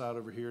buffer on this side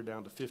over here,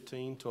 down to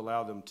 15 to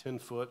allow them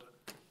 10-foot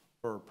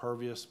for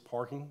pervious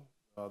parking.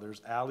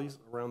 There's alleys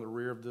around the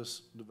rear of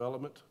this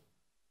development.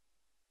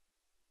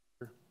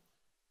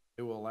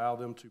 It will allow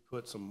them to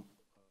put some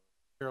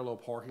parallel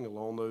parking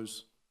along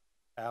those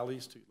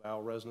alleys to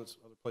allow residents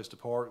other place to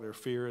park. Their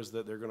fear is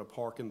that they're going to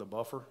park in the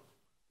buffer.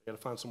 They got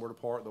to find somewhere to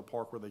park. They'll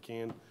park where they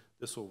can.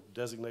 This will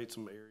designate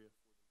some area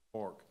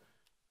for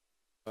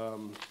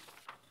park.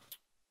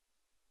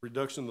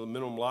 Reduction of the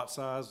minimum lot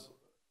size.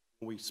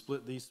 When we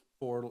split these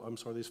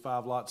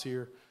 5 lots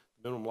here,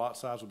 the minimum lot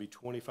size will be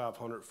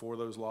 2,500 for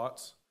those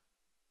lots.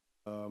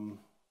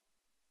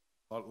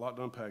 Lot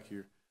to unpack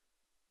here.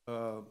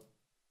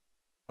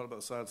 What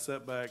about side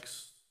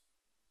setbacks?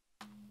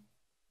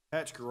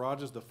 Attached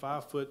garages, the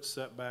 5-foot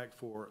setback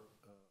for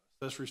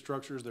accessory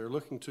structures. They're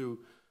looking to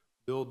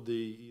build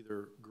the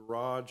either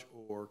garage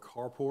or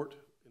carport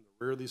in the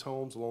rear of these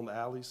homes along the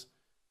alleys.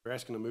 They're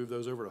asking to move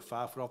those over to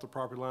 5 foot off the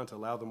property line to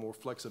allow them more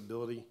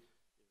flexibility,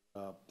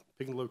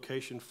 picking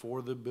location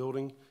for the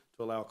building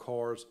to allow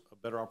cars a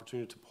better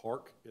opportunity to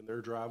park in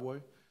their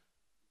driveway.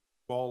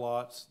 Small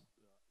lots,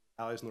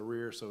 alleys in the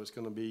rear, so it's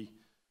going to be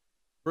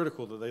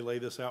critical that they lay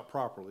this out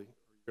properly.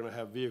 You're going to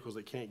have vehicles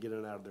that can't get in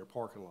and out of their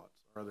parking lots,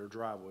 or their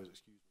driveways,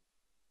 excuse me.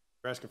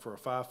 They're asking for a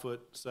 5-foot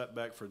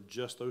setback for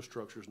just those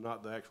structures,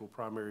 not the actual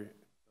primary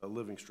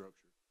living structure.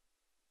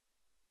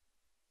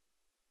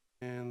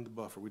 And the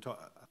buffer.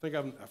 I think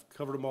I've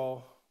covered them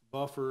all.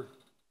 Buffer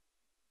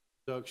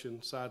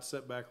reduction, side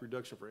setback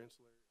reduction for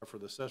ancillary, for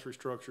the accessory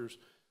structures,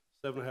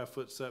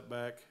 7.5-foot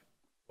setback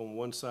on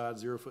one side,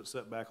 0-foot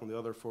setback on the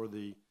other for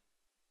the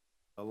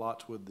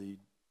lots with the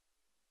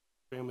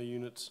family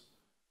units.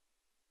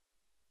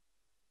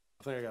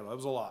 I think I got it. That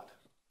was a lot.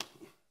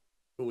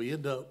 But we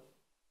end up,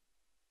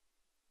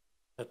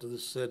 after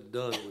this is said and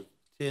done, with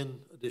 10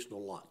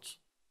 additional lots.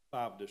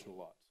 5 additional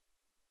lots.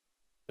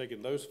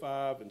 Taking those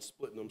 5 and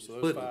splitting them,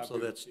 so those 5. So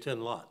that's 10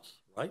 lots,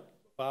 right?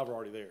 5 are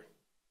already there.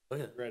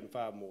 Okay. We're adding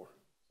 5 more.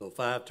 So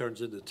 5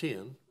 turns into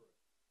 10,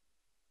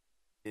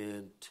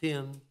 and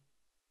 10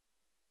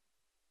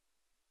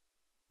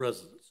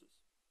 residences.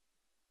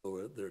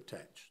 So they're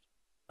attached,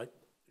 right?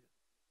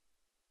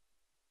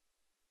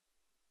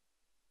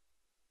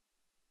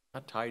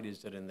 How tight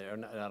is it in there?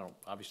 I don't,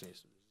 obviously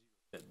it's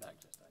setback.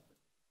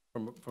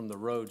 From the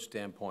road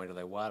standpoint, are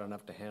they wide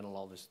enough to handle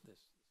all this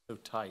so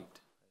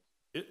tight?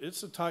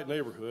 It's a tight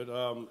neighborhood.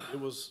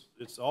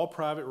 It's all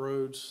private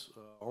roads,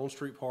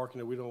 on-street parking,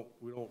 and we don't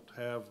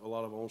have a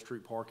lot of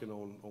on-street parking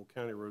on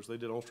county roads. They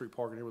did on-street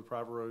parking here with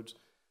private roads.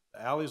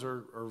 The alleys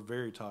are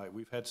very tight.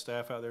 We've had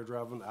staff out there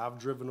driving. I've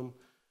driven them.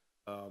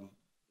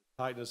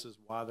 Tightness is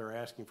why they're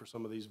asking for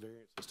some of these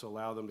variances, to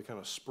allow them to kind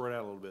of spread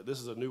out a little bit. This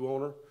is a new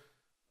owner.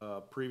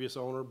 Previous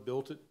owner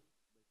built it,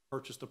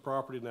 purchased the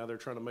property. Now they're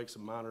trying to make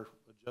some minor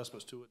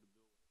adjustments to it to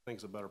build, I think,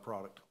 it's a better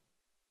product.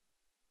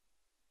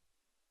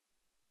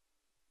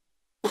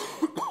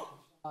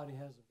 Somebody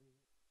has a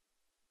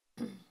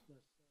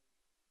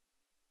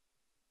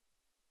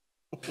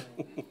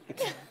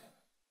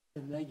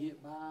can they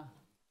get by?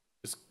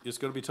 It's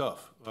going to be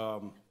tough.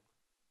 So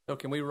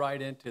can we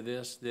write into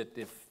this that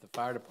if the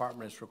fire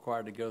department is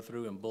required to go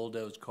through and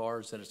bulldoze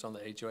cars, that it's on the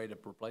HOA to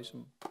replace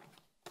them?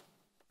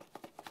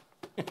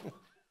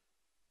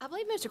 I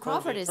believe Mr.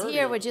 Crawford is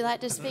here. Would you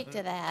like to speak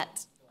to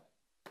that?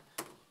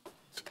 I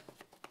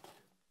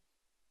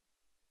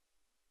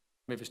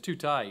mean, if it's too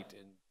tight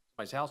and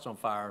somebody's house on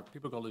fire,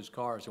 people are going to lose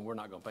cars and we're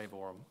not going to pay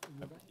for them.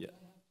 Yeah.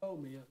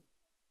 Told me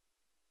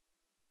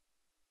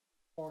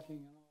parking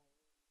and all.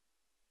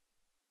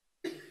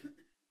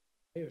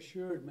 They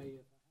assured me if the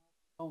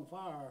house is on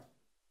fire,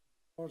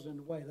 cars in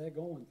the way, they're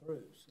going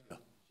through. So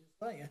just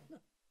saying.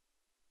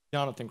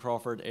 Jonathan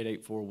Crawford,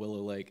 884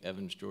 Willow Lake,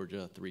 Evans,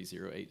 Georgia,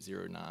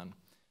 30809.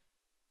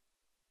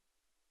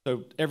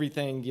 So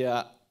everything,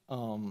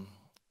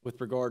 with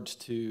regards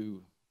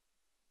to,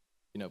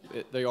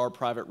 they are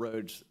private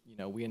roads.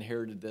 We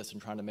inherited this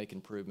and trying to make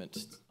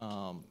improvements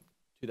to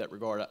that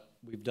regard.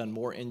 We've done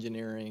more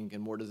engineering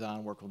and more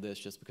design work on this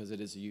just because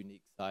it is a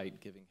unique site,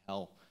 given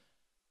how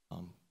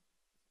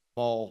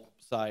small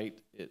site.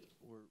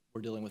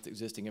 We're dealing with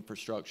existing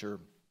infrastructure.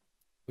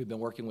 We've been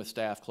working with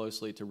staff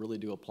closely to really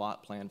do a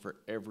plot plan for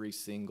every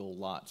single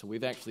lot. So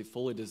we've actually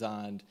fully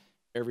designed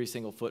every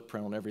single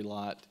footprint on every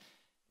lot.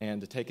 And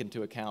to take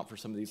into account for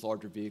some of these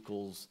larger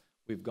vehicles,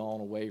 we've gone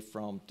away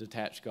from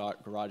detached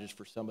garages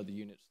for some of the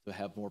units to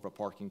have more of a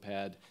parking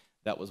pad.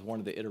 That was one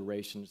of the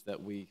iterations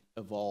that we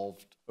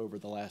evolved over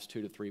the last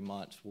 2 to 3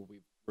 months, where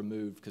we've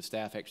removed, because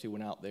staff actually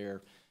went out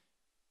there,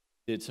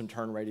 did some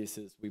turn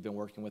radiuses. We've been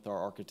working with our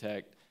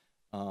architect,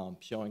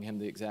 showing him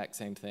the exact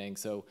same thing.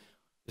 So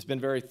it's been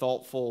very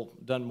thoughtful,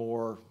 done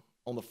more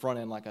on the front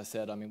end. Like I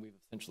said, we've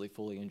essentially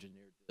fully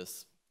engineered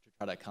this to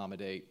try to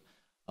accommodate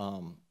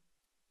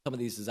some of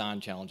these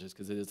design challenges,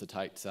 because it is a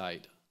tight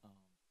site.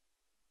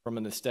 From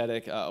an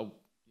aesthetic, I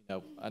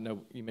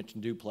know you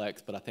mentioned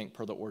duplex, but I think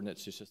per the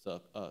ordinance, it's just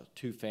a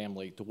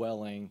two-family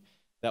dwelling.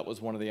 That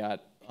was one of the,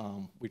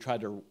 we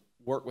tried to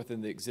work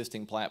within the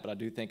existing plat, but I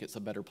do think it's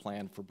a better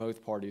plan for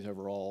both parties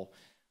overall.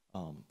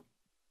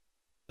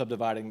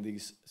 Subdividing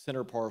these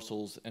center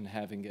parcels and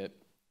having it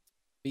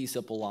be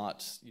simple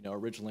lots.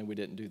 Originally we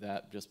didn't do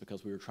that just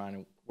because we were trying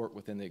to work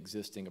within the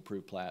existing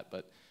approved plat,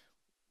 but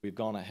we've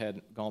gone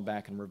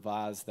back and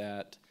revised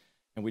that.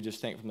 And we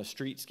just think from the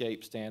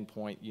streetscape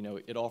standpoint,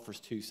 it offers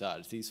two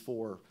sides. These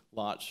 4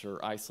 lots are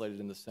isolated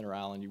in the center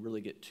island. You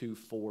really get 2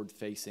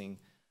 forward-facing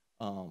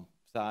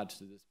sides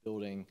to this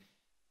building,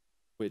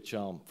 which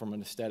from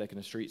an aesthetic and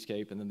a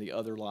streetscape, and then the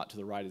other lot to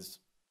the right is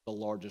the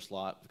largest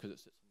lot because it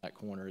sits in that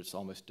corner. It's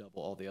almost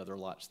double all the other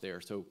lots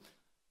there. So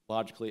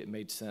logically, it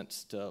made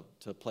sense to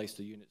place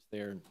the units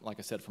there. And like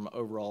I said, from an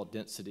overall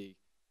density,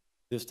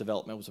 this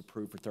development was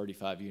approved for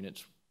 35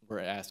 units. We're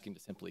asking to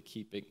simply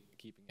keeping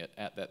it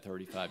at that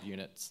 35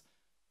 units.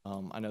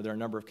 I know there are a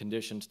number of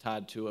conditions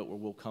tied to it where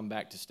we'll come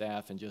back to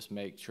staff and just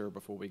make sure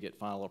before we get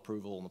final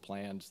approval on the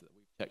plans that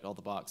we've checked all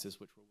the boxes,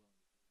 which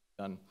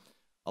we're done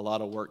a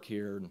lot of work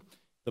here. And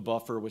the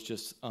buffer was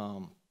just,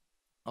 I'll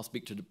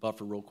speak to the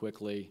buffer real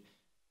quickly.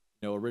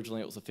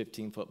 Originally it was a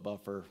 15-foot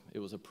buffer. It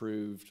was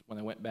approved when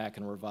they went back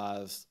and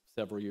revised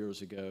several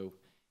years ago.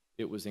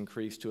 It was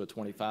increased to a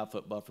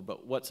 25-foot buffer,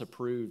 but what's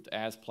approved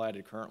as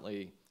platted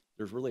currently,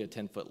 there's really a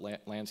 10-foot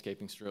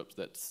landscaping strip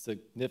that's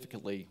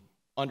significantly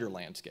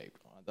under-landscaped.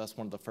 That's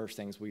one of the first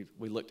things we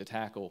look to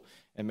tackle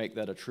and make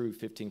that a true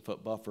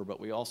 15-foot buffer. But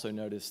we also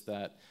noticed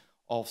that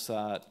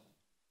offside,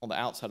 on the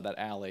outside of that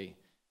alley,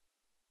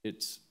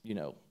 it's,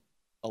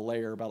 a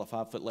layer, about a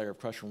 5-foot layer of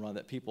crush and run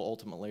that people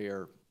ultimately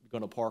are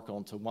going to park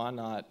on. So why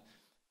not,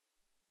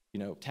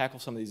 tackle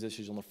some of these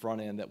issues on the front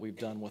end that we've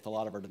done with a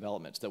lot of our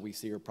developments that we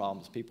see are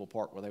problems. People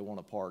park where they want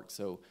to park.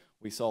 So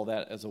we saw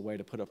that as a way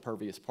to put a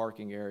pervious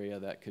parking area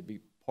that could be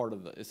part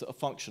of it's a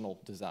functional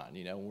design,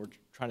 and we're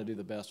trying to do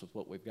the best with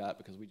what we've got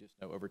because we just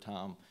know over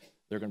time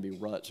there are going to be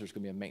ruts, there's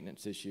going to be a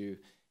maintenance issue,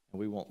 and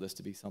we want this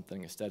to be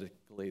something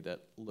aesthetically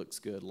that looks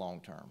good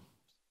long term.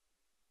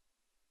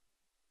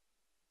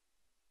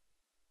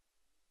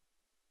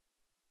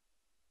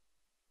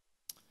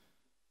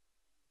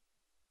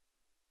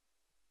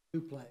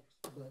 Duplex,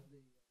 but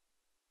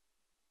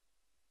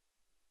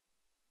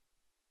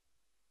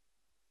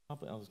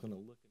I was going to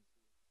look and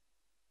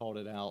called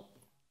it out.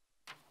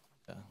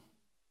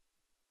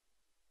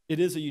 It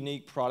is a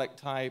unique product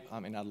type. I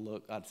mean,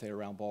 I'd say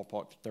around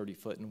ballpark 30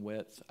 foot in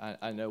width.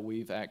 I know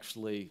we've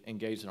actually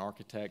engaged an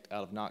architect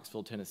out of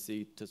Knoxville,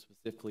 Tennessee to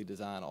specifically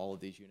design all of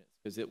these units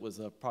because it was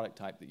a product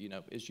type that, you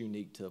know, is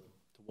unique to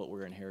what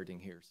we're inheriting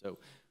here. So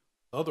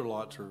Other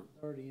lots are,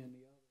 30 in the other.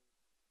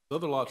 the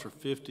other lots are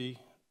 50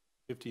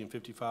 and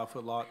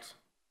 55-foot lots.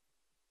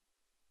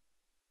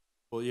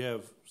 Well, you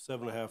have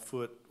 7.5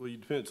 foot, well, it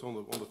depends on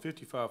the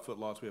 55-foot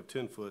lots, we have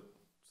 10-foot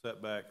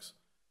setbacks.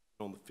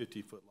 On the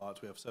 50-foot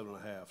lots, we have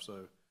 7.5.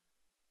 So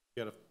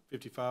you got a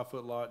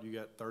 55-foot lot, you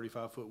got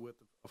 35-foot width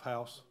of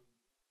house.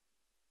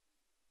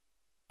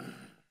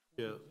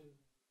 Yeah.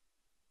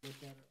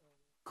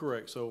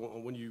 Correct. So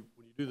when you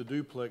do the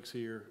duplex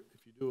here,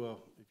 if you do a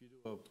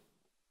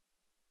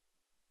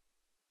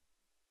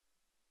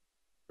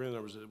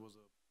numbers, it was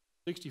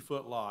a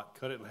 60-foot lot,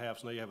 cut it in half,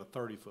 so now you have a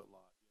 30-foot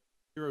lot.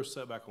 0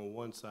 setback on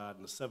one side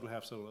and a 7.5 on the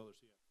other,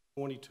 so you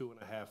have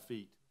 22.5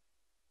 feet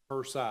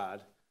per side.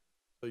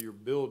 So your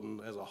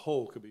building as a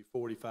whole could be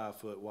 45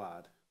 foot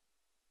wide.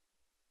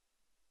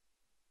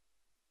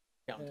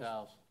 Count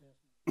tiles.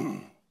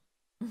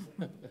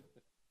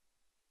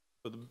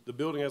 So the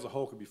building as a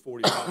whole could be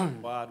 45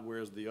 foot wide,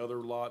 whereas the other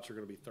lots are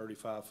going to be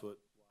 35 foot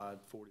wide,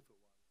 40 foot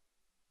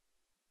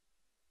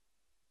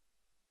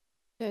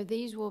wide. So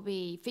these will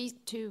be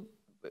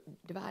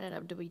divided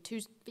up to be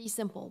two fee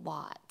simple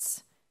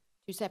lots,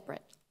 two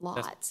separate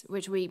lots,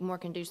 which will be more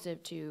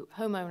conducive to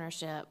home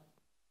ownership,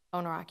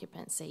 owner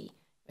occupancy,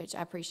 which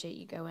I appreciate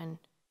you going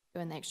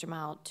the extra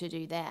mile to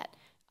do that.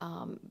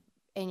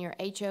 And your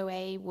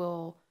HOA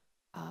will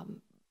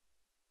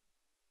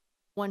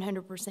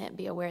 100%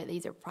 be aware that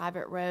these are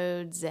private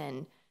roads.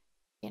 And,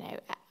 you know,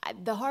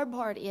 the hard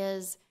part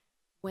is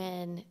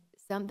when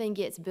something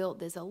gets built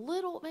that's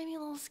maybe a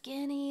little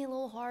skinny, a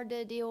little hard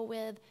to deal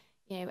with,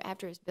 you know,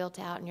 after it's built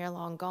out and you're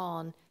long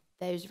gone,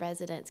 those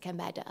residents come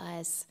back to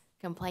us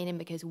complaining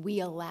because we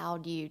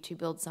allowed you to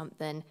build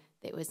something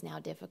that was now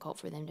difficult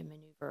for them to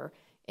maneuver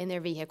in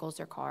their vehicles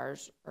or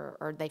cars,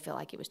 or they feel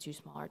like it was too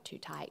small or too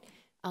tight.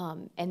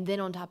 And then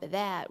on top of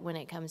that, when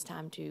it comes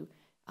time to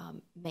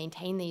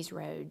maintain these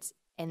roads,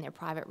 and they're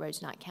private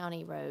roads, not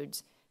county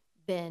roads,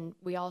 then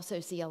we also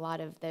see a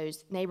lot of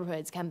those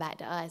neighborhoods come back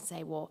to us and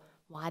say, well,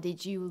 why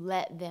did you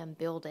let them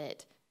build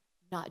it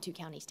not to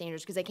county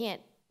standards? Because they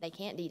can't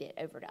deed it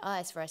over to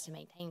us for us to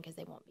maintain because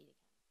they won't be to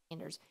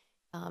county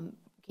standards.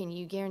 Can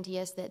you guarantee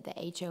us that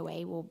the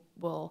HOA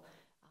will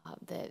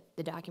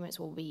the documents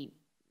will be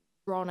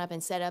drawn up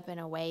and set up in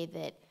a way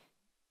that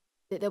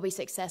they'll be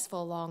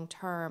successful long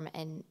term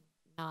and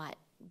not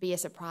be a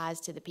surprise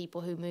to the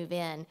people who move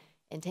in,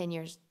 and 10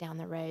 years down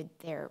the road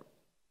they're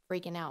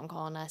freaking out and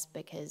calling us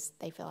because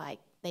they feel like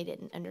they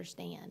didn't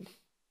understand?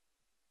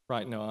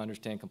 Right, no, I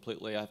understand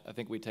completely. I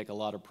think we take a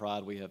lot of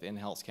pride. We have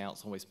in-house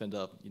counsel, and we spend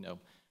up, you know,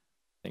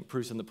 I think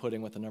proofs in the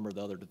pudding with a number of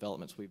the other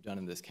developments we've done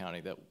in this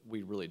county that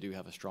we really do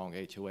have a strong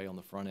HOA on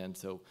the front end,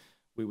 so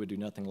we would do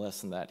nothing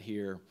less than that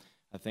here.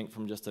 I think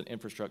from just an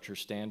infrastructure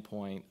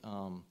standpoint,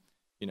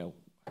 you know,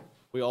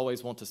 we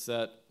always want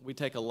to we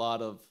take a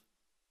lot of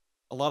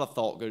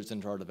thought goes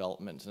into our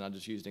developments, and I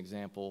just used an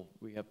example.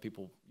 We have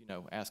people, you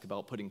know, ask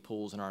about putting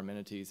pools in our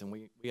amenities, and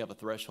we have a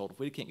threshold. If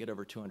we can't get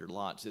over 200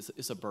 lots,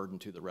 it's a burden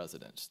to the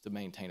residents to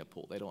maintain a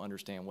pool. They don't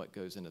understand what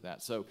goes into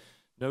that. So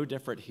no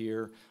different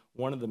here.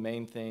 One of the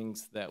main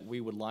things that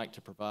we would like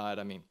to provide,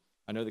 I mean,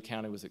 I know the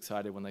county was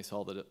excited when they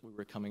saw that we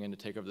were coming in to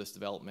take over this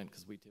development,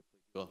 because we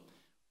typically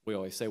we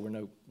always say we're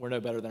no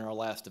better than our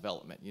last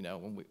development, you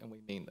know, and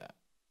we mean that.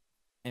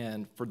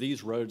 And for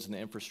these roads and the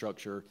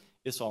infrastructure,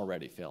 it's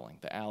already failing.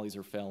 The alleys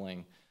are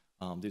failing.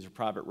 These are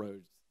private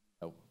roads.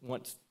 You know,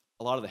 once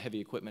a lot of the heavy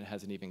equipment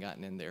hasn't even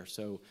gotten in there.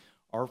 So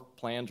our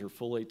plans are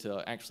fully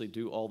to actually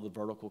do all the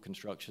vertical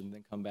construction,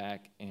 then come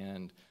back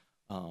and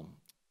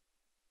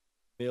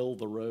mill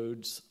the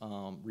roads,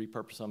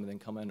 repurpose them, and then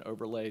come in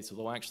overlay. So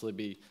they'll actually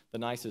be the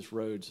nicest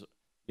roads,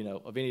 you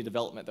know, of any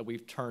development that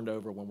we've turned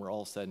over when we're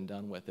all said and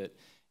done with it,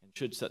 and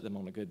should set them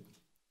on a good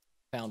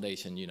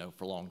foundation, you know,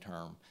 for long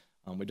term.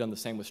 We've done the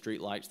same with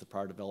street lights. The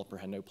prior developer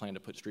had no plan to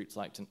put street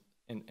lights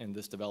in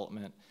this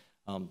development.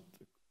 The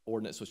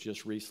ordinance was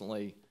just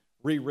recently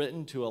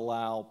rewritten to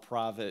allow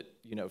private,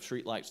 you know,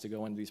 street lights to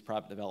go into these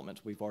private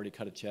developments. We've already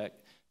cut a check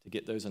to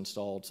get those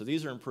installed. So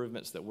these are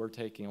improvements that we're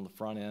taking on the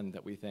front end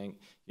that we think,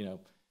 you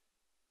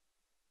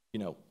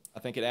know, I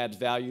think it adds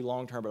value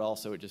long term, but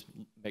also it just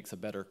makes a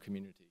better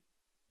community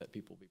that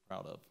people will be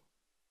proud of.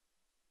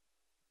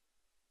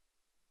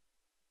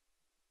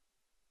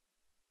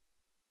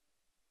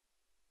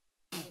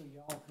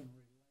 Y'all can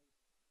relate.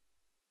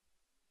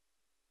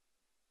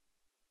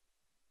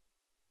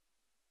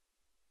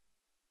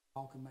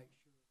 Y'all can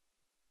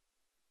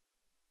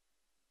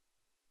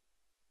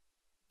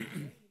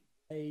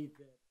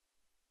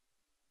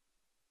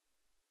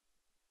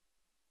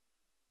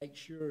make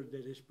sure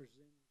that it's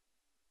presented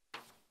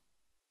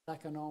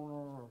second owner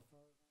or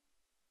third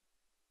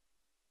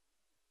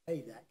owner.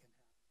 That can happen.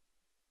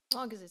 As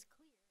long as it's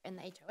clear in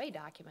the HOA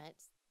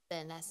documents,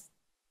 then that's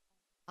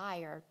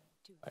buyer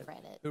to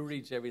credit. Who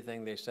reads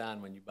everything they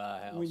sign when you buy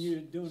a house? When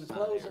you're doing the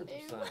closing.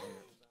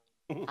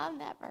 I'm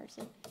that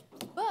person.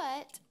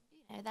 But,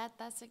 you know,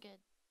 that's a good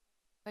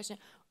question.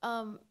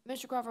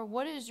 Mr. Crawford,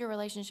 what is your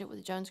relationship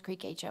with Jones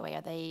Creek HOA?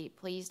 Are they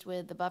pleased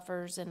with the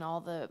buffers and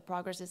all the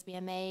progress that's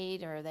being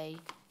made, or are they?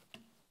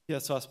 Yeah,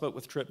 so I spoke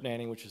with Trip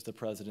Nanning, which is the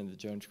president of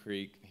Jones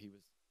Creek. He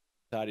was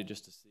excited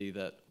just to see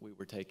that we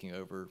were taking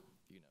over,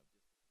 you know,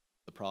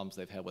 the problems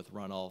they've had with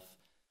runoff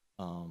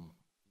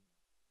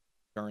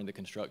during the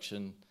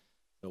construction.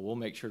 So we'll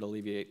make sure to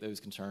alleviate those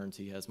concerns.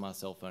 He has my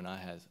cell phone,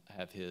 I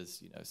have his,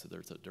 you know, so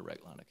there's a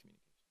direct line of communication.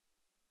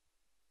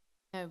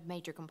 No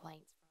major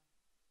complaints?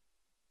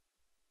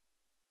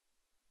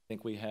 I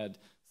think we had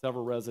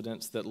several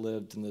residents that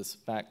lived in this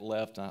back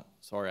left.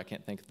 Sorry, I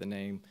can't think of the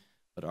name,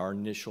 but our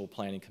initial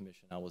planning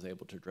commission, I was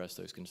able to address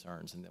those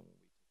concerns, and then when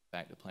we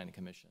back to planning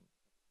commission.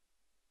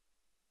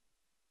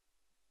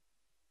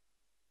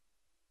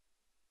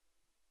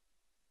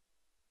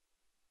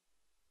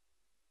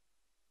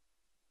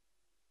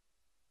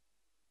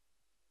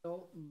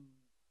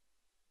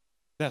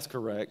 That's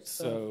correct.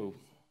 So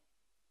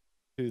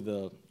to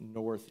the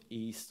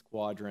northeast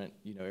quadrant,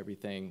 you know,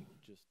 everything,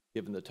 just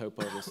given the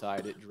topo of the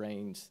site, it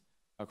drains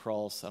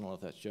across, I don't know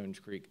if that's Jones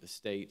Creek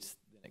Estates,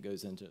 then it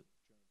goes into Jones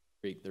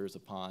Creek, there's a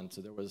pond. So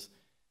there was,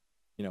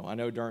 you know, I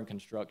know during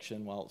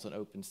construction, while it's an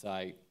open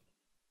site,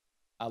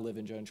 I live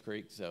in Jones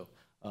Creek, so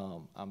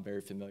I'm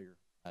very familiar.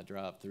 I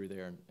drive through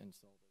there and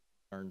saw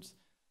the concerns.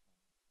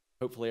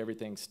 Hopefully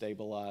everything's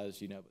stabilized,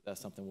 you know, but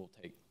that's something we'll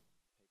take.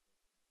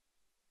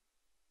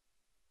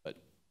 But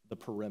the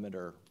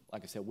perimeter,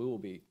 like I said, we will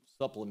be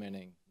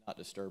supplementing, not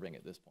disturbing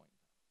at this point.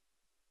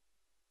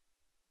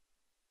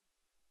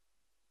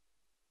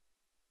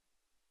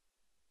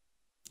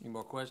 Any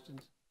more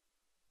questions?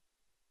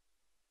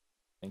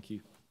 Thank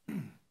you.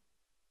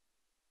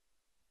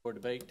 For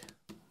debate?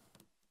 I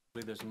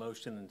believe there's a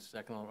motion and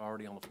second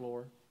already on the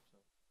floor. So,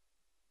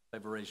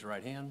 favor raise your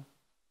right hand.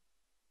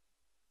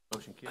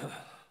 Motion carried.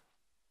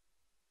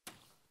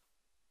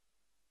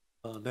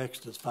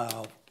 Next is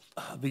file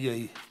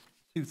VA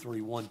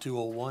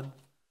 231201.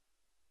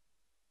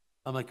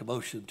 I make a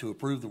motion to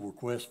approve the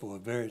request for a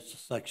variance to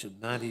section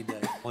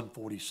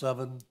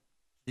 90-147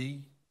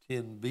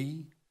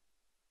 G10B,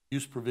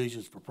 use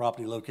provisions for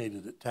property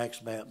located at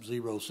tax map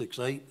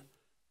 068,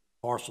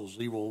 parcel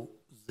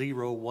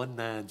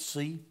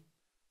 0019C,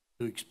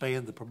 to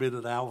expand the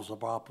permitted hours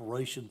of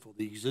operation for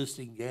the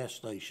existing gas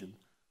station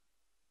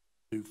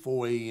to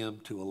 4 a.m.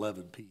 to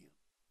 11 p.m.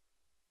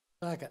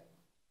 Second.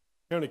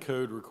 County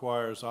code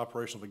requires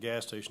operation of a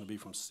gas station to be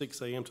from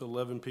 6 a.m. to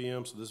 11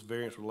 p.m., so this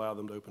variance would allow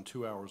them to open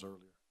 2 hours earlier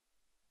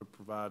to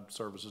provide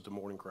services to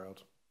morning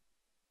crowds.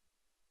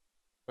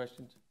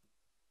 Questions?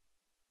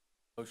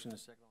 Motion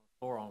is second on the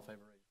floor. All in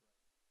favor, raise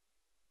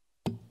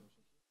your right.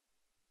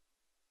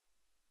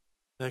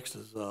 Next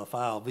is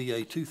file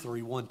VA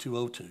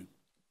 231202.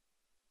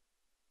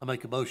 I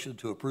make a motion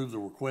to approve the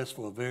request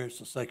for a variance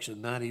to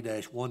section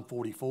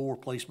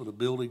 90-144, placement of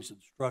buildings and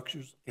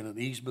structures in an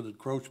easement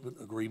encroachment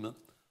agreement,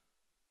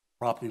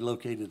 property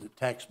located at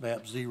tax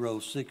map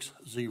 060,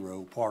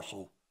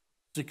 parcel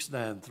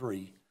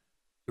 693,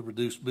 to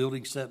reduce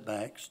building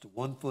setbacks to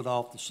 1 foot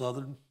off the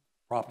southern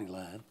property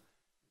line,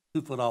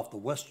 2 foot off the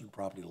western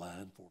property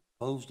line for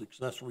proposed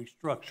accessory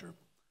structure,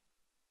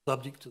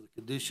 subject to the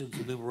conditions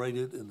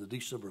enumerated in the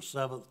December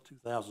 7th,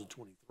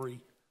 2023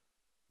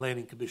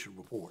 Planning Commission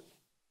report.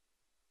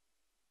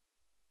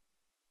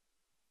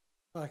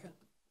 Second.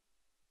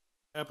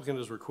 Applicant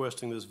is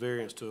requesting this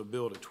variance to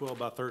build a 12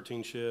 by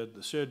 13 shed.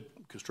 The shed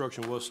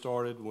construction was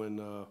started when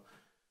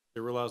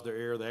they realized their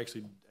error. They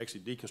actually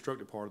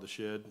deconstructed part of the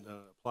shed,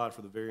 applied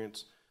for the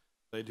variance.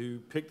 They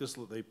picked this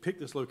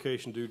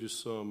location due to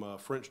some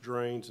French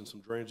drains and some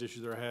drainage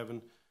issues they're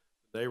having.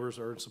 The neighbors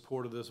are in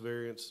support of this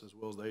variance, as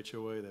well as the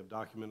HOA. They've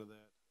documented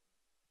that.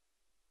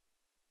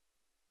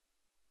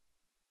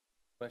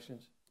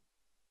 Questions?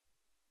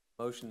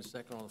 Motion is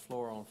second on the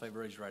floor. All in favor,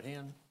 raise your right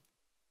hand.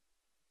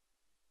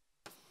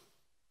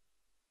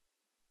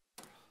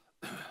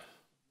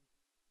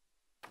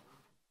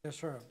 Yes,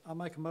 sir. I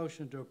make a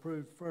motion to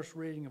approve first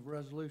reading of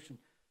resolution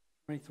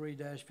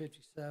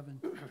 23-57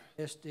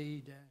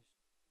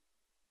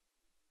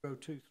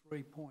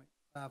 SD-023.551,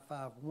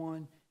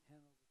 Hanover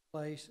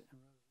Place and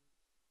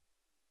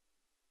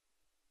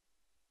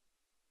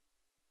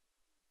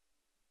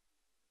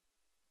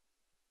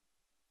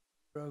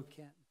Road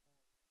Canton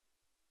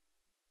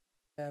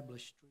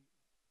established street.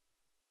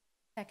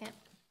 Second.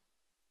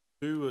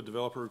 Two, a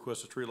developer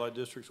requested streetlight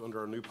districts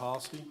under our new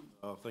policy.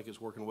 I think it's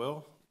working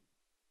well.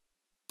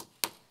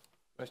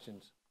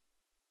 Questions?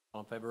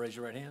 All in favor, raise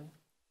your right hand.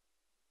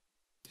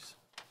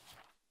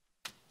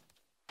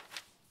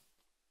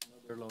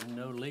 There are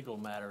no legal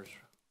matters,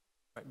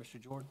 right, Mr.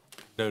 Jordan?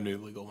 No new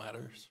legal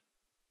matters,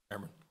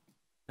 Chairman.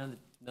 None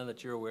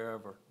that you're aware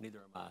of, or neither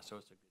am I, so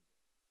it's a good.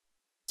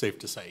 Safe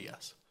to say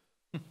yes.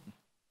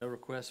 No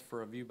requests for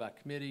review by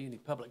committee. Any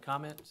public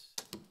comments?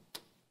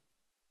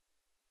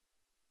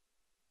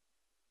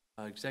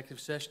 Executive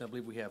session, I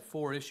believe we have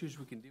 4 issues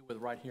we can deal with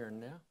right here and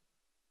now.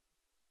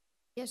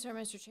 Yes, sir,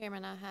 Mr.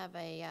 Chairman, I have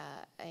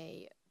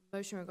a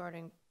motion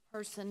regarding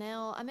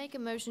Personnel, I make a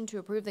motion to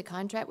approve the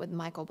contract with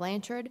Michael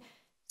Blanchard,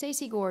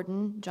 Stacy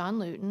Gordon, John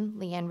Luton,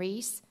 Leanne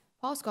Reese,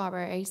 Paul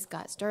Scarberry,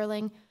 Scott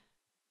Sterling,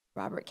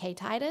 Robert K.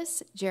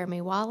 Titus,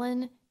 Jeremy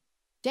Wallen,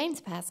 James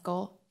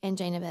Pascal, and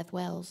Jana Beth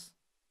Wells.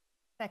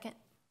 Second.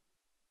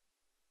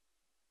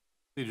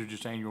 These are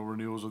just annual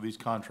renewals of these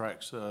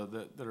contracts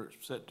that are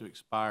set to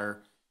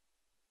expire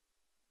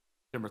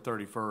December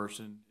 31st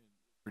and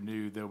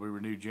renewed. They'll be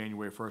renewed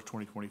January 1st,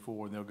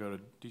 2024, and they'll go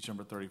to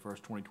December 31st,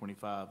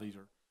 2025. These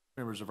are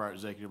members of our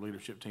executive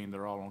leadership team.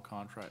 They're all on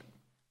contract.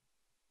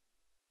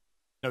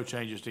 No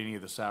changes to any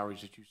of the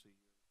salaries that you see.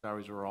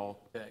 Salaries are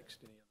all Text,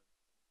 any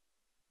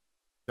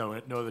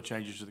other? no other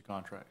changes to the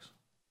contracts.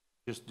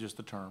 Just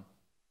the term.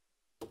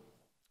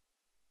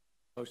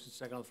 Motion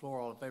second on the floor.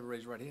 All in favor,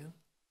 raise your right hand.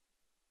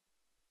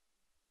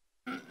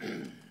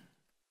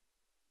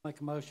 Make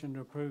a motion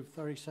to approve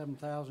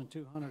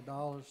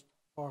 $37,200,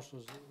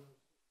 parcel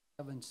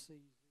 07C,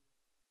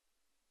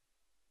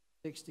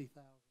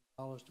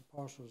 $60,000 to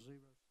parcel 06,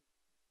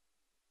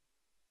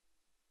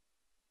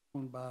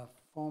 owned by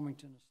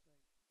Farmington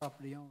Estate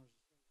property owners,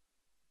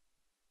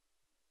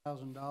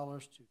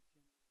 $1,000 to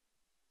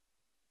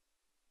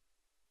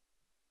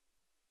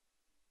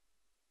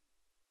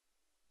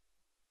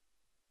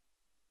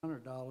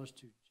 $100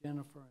 to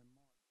Jennifer and Mark.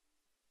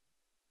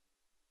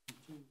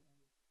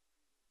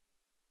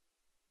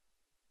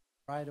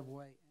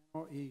 Right-of-way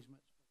and/or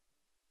easements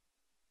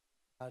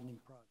for widening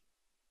project.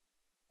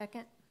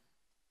 Second.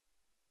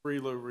 Three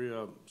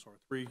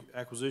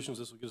acquisitions.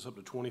 This will get us up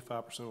to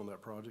 25% on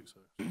that project, so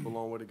it's a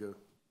long way to go.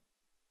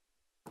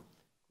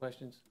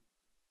 Questions?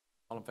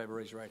 All in favor,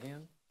 raise your right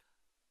hand.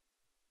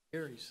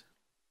 Carries.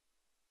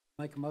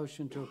 Make a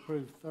motion to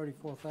approve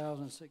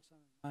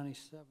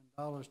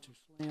 $34,697 to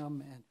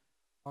Slim and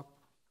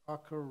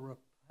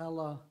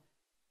Acapella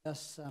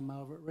S.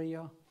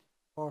 Maria,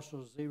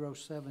 parcel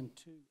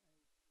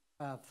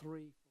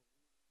 07253,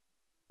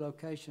 for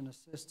location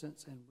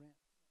assistance and rent.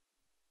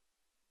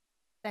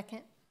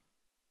 Second.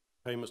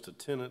 Payments to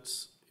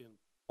tenants in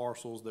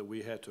parcels that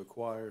we had to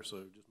acquire,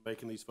 so just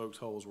making these folks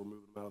whole as we're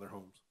moving them out of their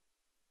homes.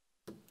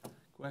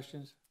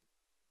 Questions?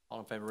 All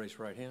in favor, raise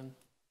your right hand.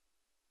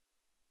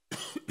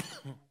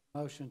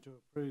 Motion to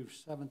approve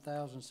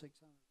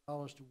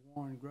 $7,600 to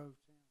Warren Grove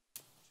Town,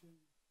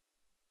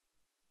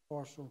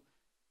 parcel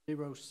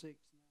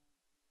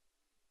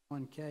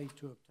 0691K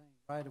to obtain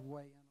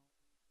right-of-way and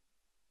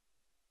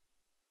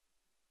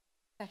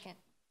Second.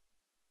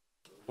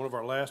 One of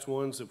our last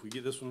ones, if we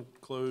get this one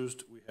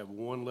closed, we have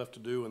one left to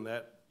do, and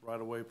that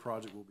right-of-way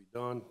project will be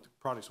done. The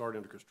project's already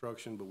under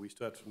construction, but we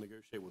still have to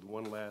negotiate with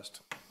one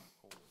last.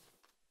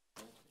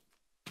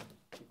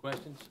 Any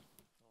questions?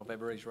 All in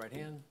favor, raise your right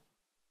hand.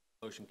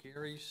 Motion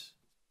carries.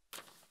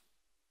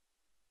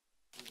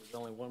 There's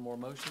only one more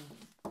motion.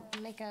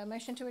 Make a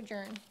motion to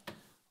adjourn.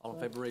 All in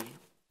favor, raise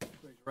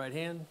your right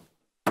hand.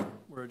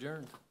 We're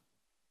adjourned.